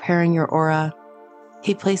finishes repairing your aura,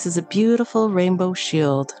 he places a beautiful rainbow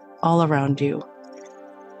shield all around you,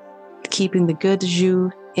 keeping the good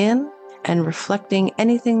Zhu in and reflecting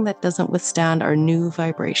anything that doesn't withstand our new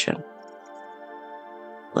vibration.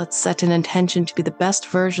 Let's set an intention to be the best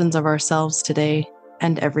versions of ourselves today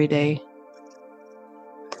and every day,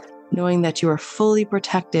 knowing that you are fully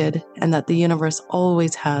protected and that the universe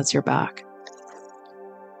always has your back.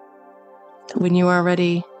 When you are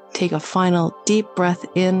ready, take a final deep breath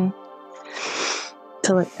in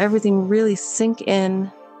to let everything really sink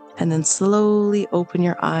in, and then slowly open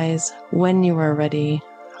your eyes when you are ready.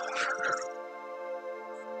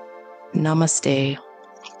 Namaste,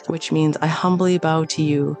 which means I humbly bow to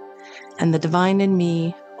you, and the divine in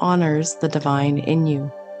me honors the divine in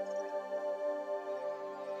you.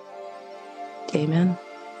 Amen.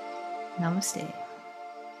 Namaste.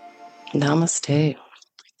 Namaste.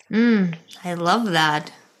 I love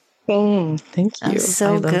that. Thank you. That's so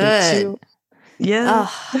I loved it good. too. Yeah.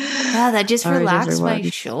 Oh, yeah, that just All right, relaxed my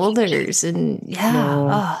everyone. shoulders. And yeah, No.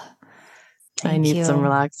 oh, I thank need you. some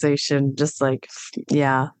relaxation. Just like,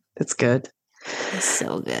 yeah, it's good. It's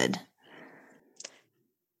so good.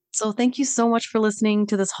 So thank you so much for listening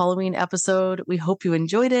to this Halloween episode. We hope you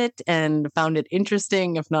enjoyed it and found it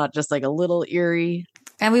interesting, if not just like a little eerie.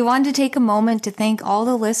 And we wanted to take a moment to thank all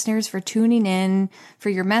the listeners for tuning in, for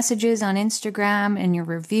your messages on Instagram and your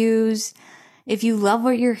reviews. If you love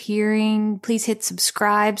what you're hearing, please hit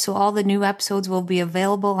subscribe so all the new episodes will be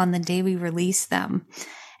available on the day we release them.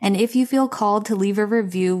 And if you feel called to leave a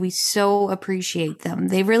review, we so appreciate them.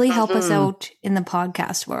 They really help us out in the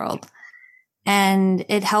podcast world. And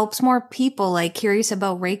it helps more people like curious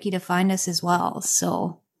about Reiki to find us as well.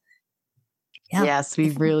 So, yeah. Yes,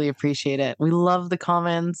 we really appreciate it. We love the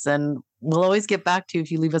comments, and we'll always get back to you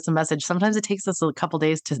if you leave us a message. Sometimes it takes us a couple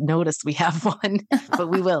days to notice we have one, but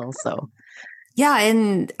we will. So, yeah.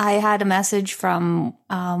 And I had a message from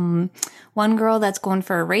one girl that's going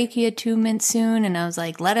for a Reiki attunement soon. And I was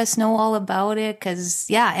like, let us know all about it. Cause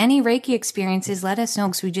yeah, any Reiki experiences, let us know.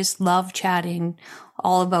 Cause we just love chatting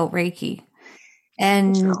all about Reiki.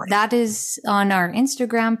 And that is on our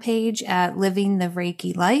Instagram page at Living the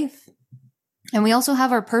Reiki Life. And we also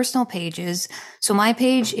have our personal pages. So my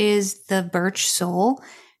page is The Birch Soul.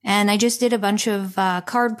 And I just did a bunch of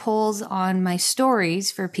card pulls on my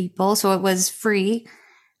stories for people. So it was free.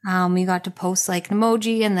 We got to post like an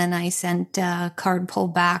emoji, and then I sent a card pull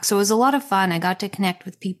back. So it was a lot of fun. I got to connect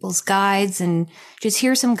with people's guides and just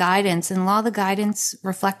hear some guidance. And a lot of the guidance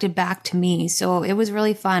reflected back to me. So it was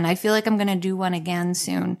really fun. I feel like I'm going to do one again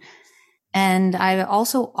soon. And I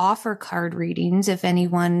also offer card readings if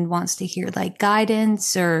anyone wants to hear like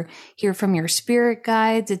guidance or hear from your spirit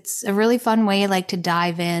guides. It's a really fun way like to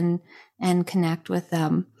dive in and connect with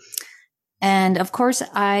them. And of course,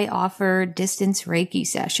 I offer distance Reiki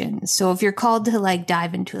sessions. So if you're called to like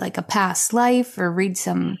dive into like a past life or read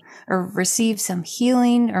some or receive some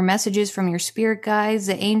healing or messages from your spirit guides,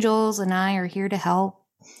 the angels and I are here to help.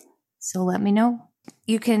 So let me know.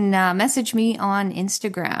 You can message me on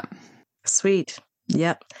Instagram. Sweet.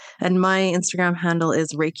 Yep. And my Instagram handle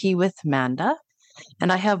is Reiki with Manda.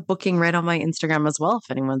 And I have booking right on my Instagram as well.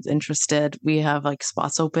 If anyone's interested, we have like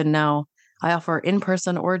spots open now. I offer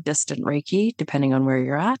in-person or distant Reiki, depending on where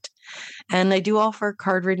you're at. And I do offer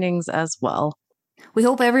card readings as well. We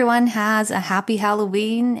hope everyone has a happy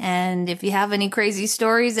Halloween. And if you have any crazy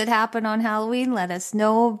stories that happen on Halloween, let us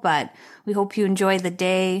know. But we hope you enjoy the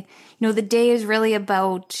day. You know, the day is really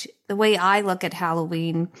about, the way I look at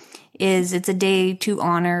Halloween is it's a day to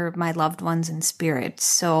honor my loved ones in spirit.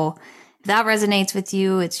 So if that resonates with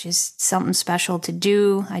you, it's just something special to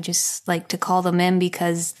do. I just like to call them in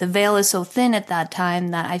because the veil is so thin at that time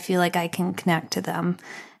that I feel like I can connect to them.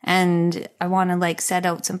 And I want to like set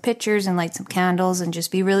out some pictures and light some candles and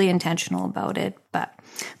just be really intentional about it. But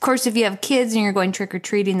of course, if you have kids and you're going trick or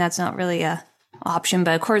treating, that's not really a option.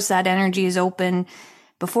 But of course, that energy is open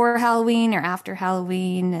before Halloween or after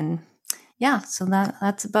Halloween. And yeah, so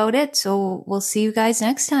that's about it. So we'll see you guys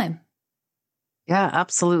next time. Yeah,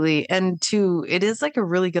 absolutely. And two, it is like a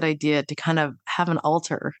really good idea to kind of have an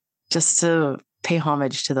altar just to pay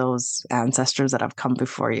homage to those ancestors that have come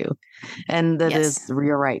before you. And that is,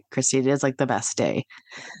 you're right, Christy, it is like the best day.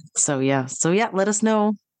 So yeah, let us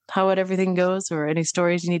know how everything goes or any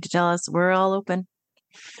stories you need to tell us. We're all open.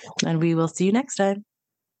 And we will see you next time.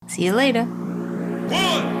 See you later.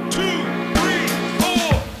 1, 2,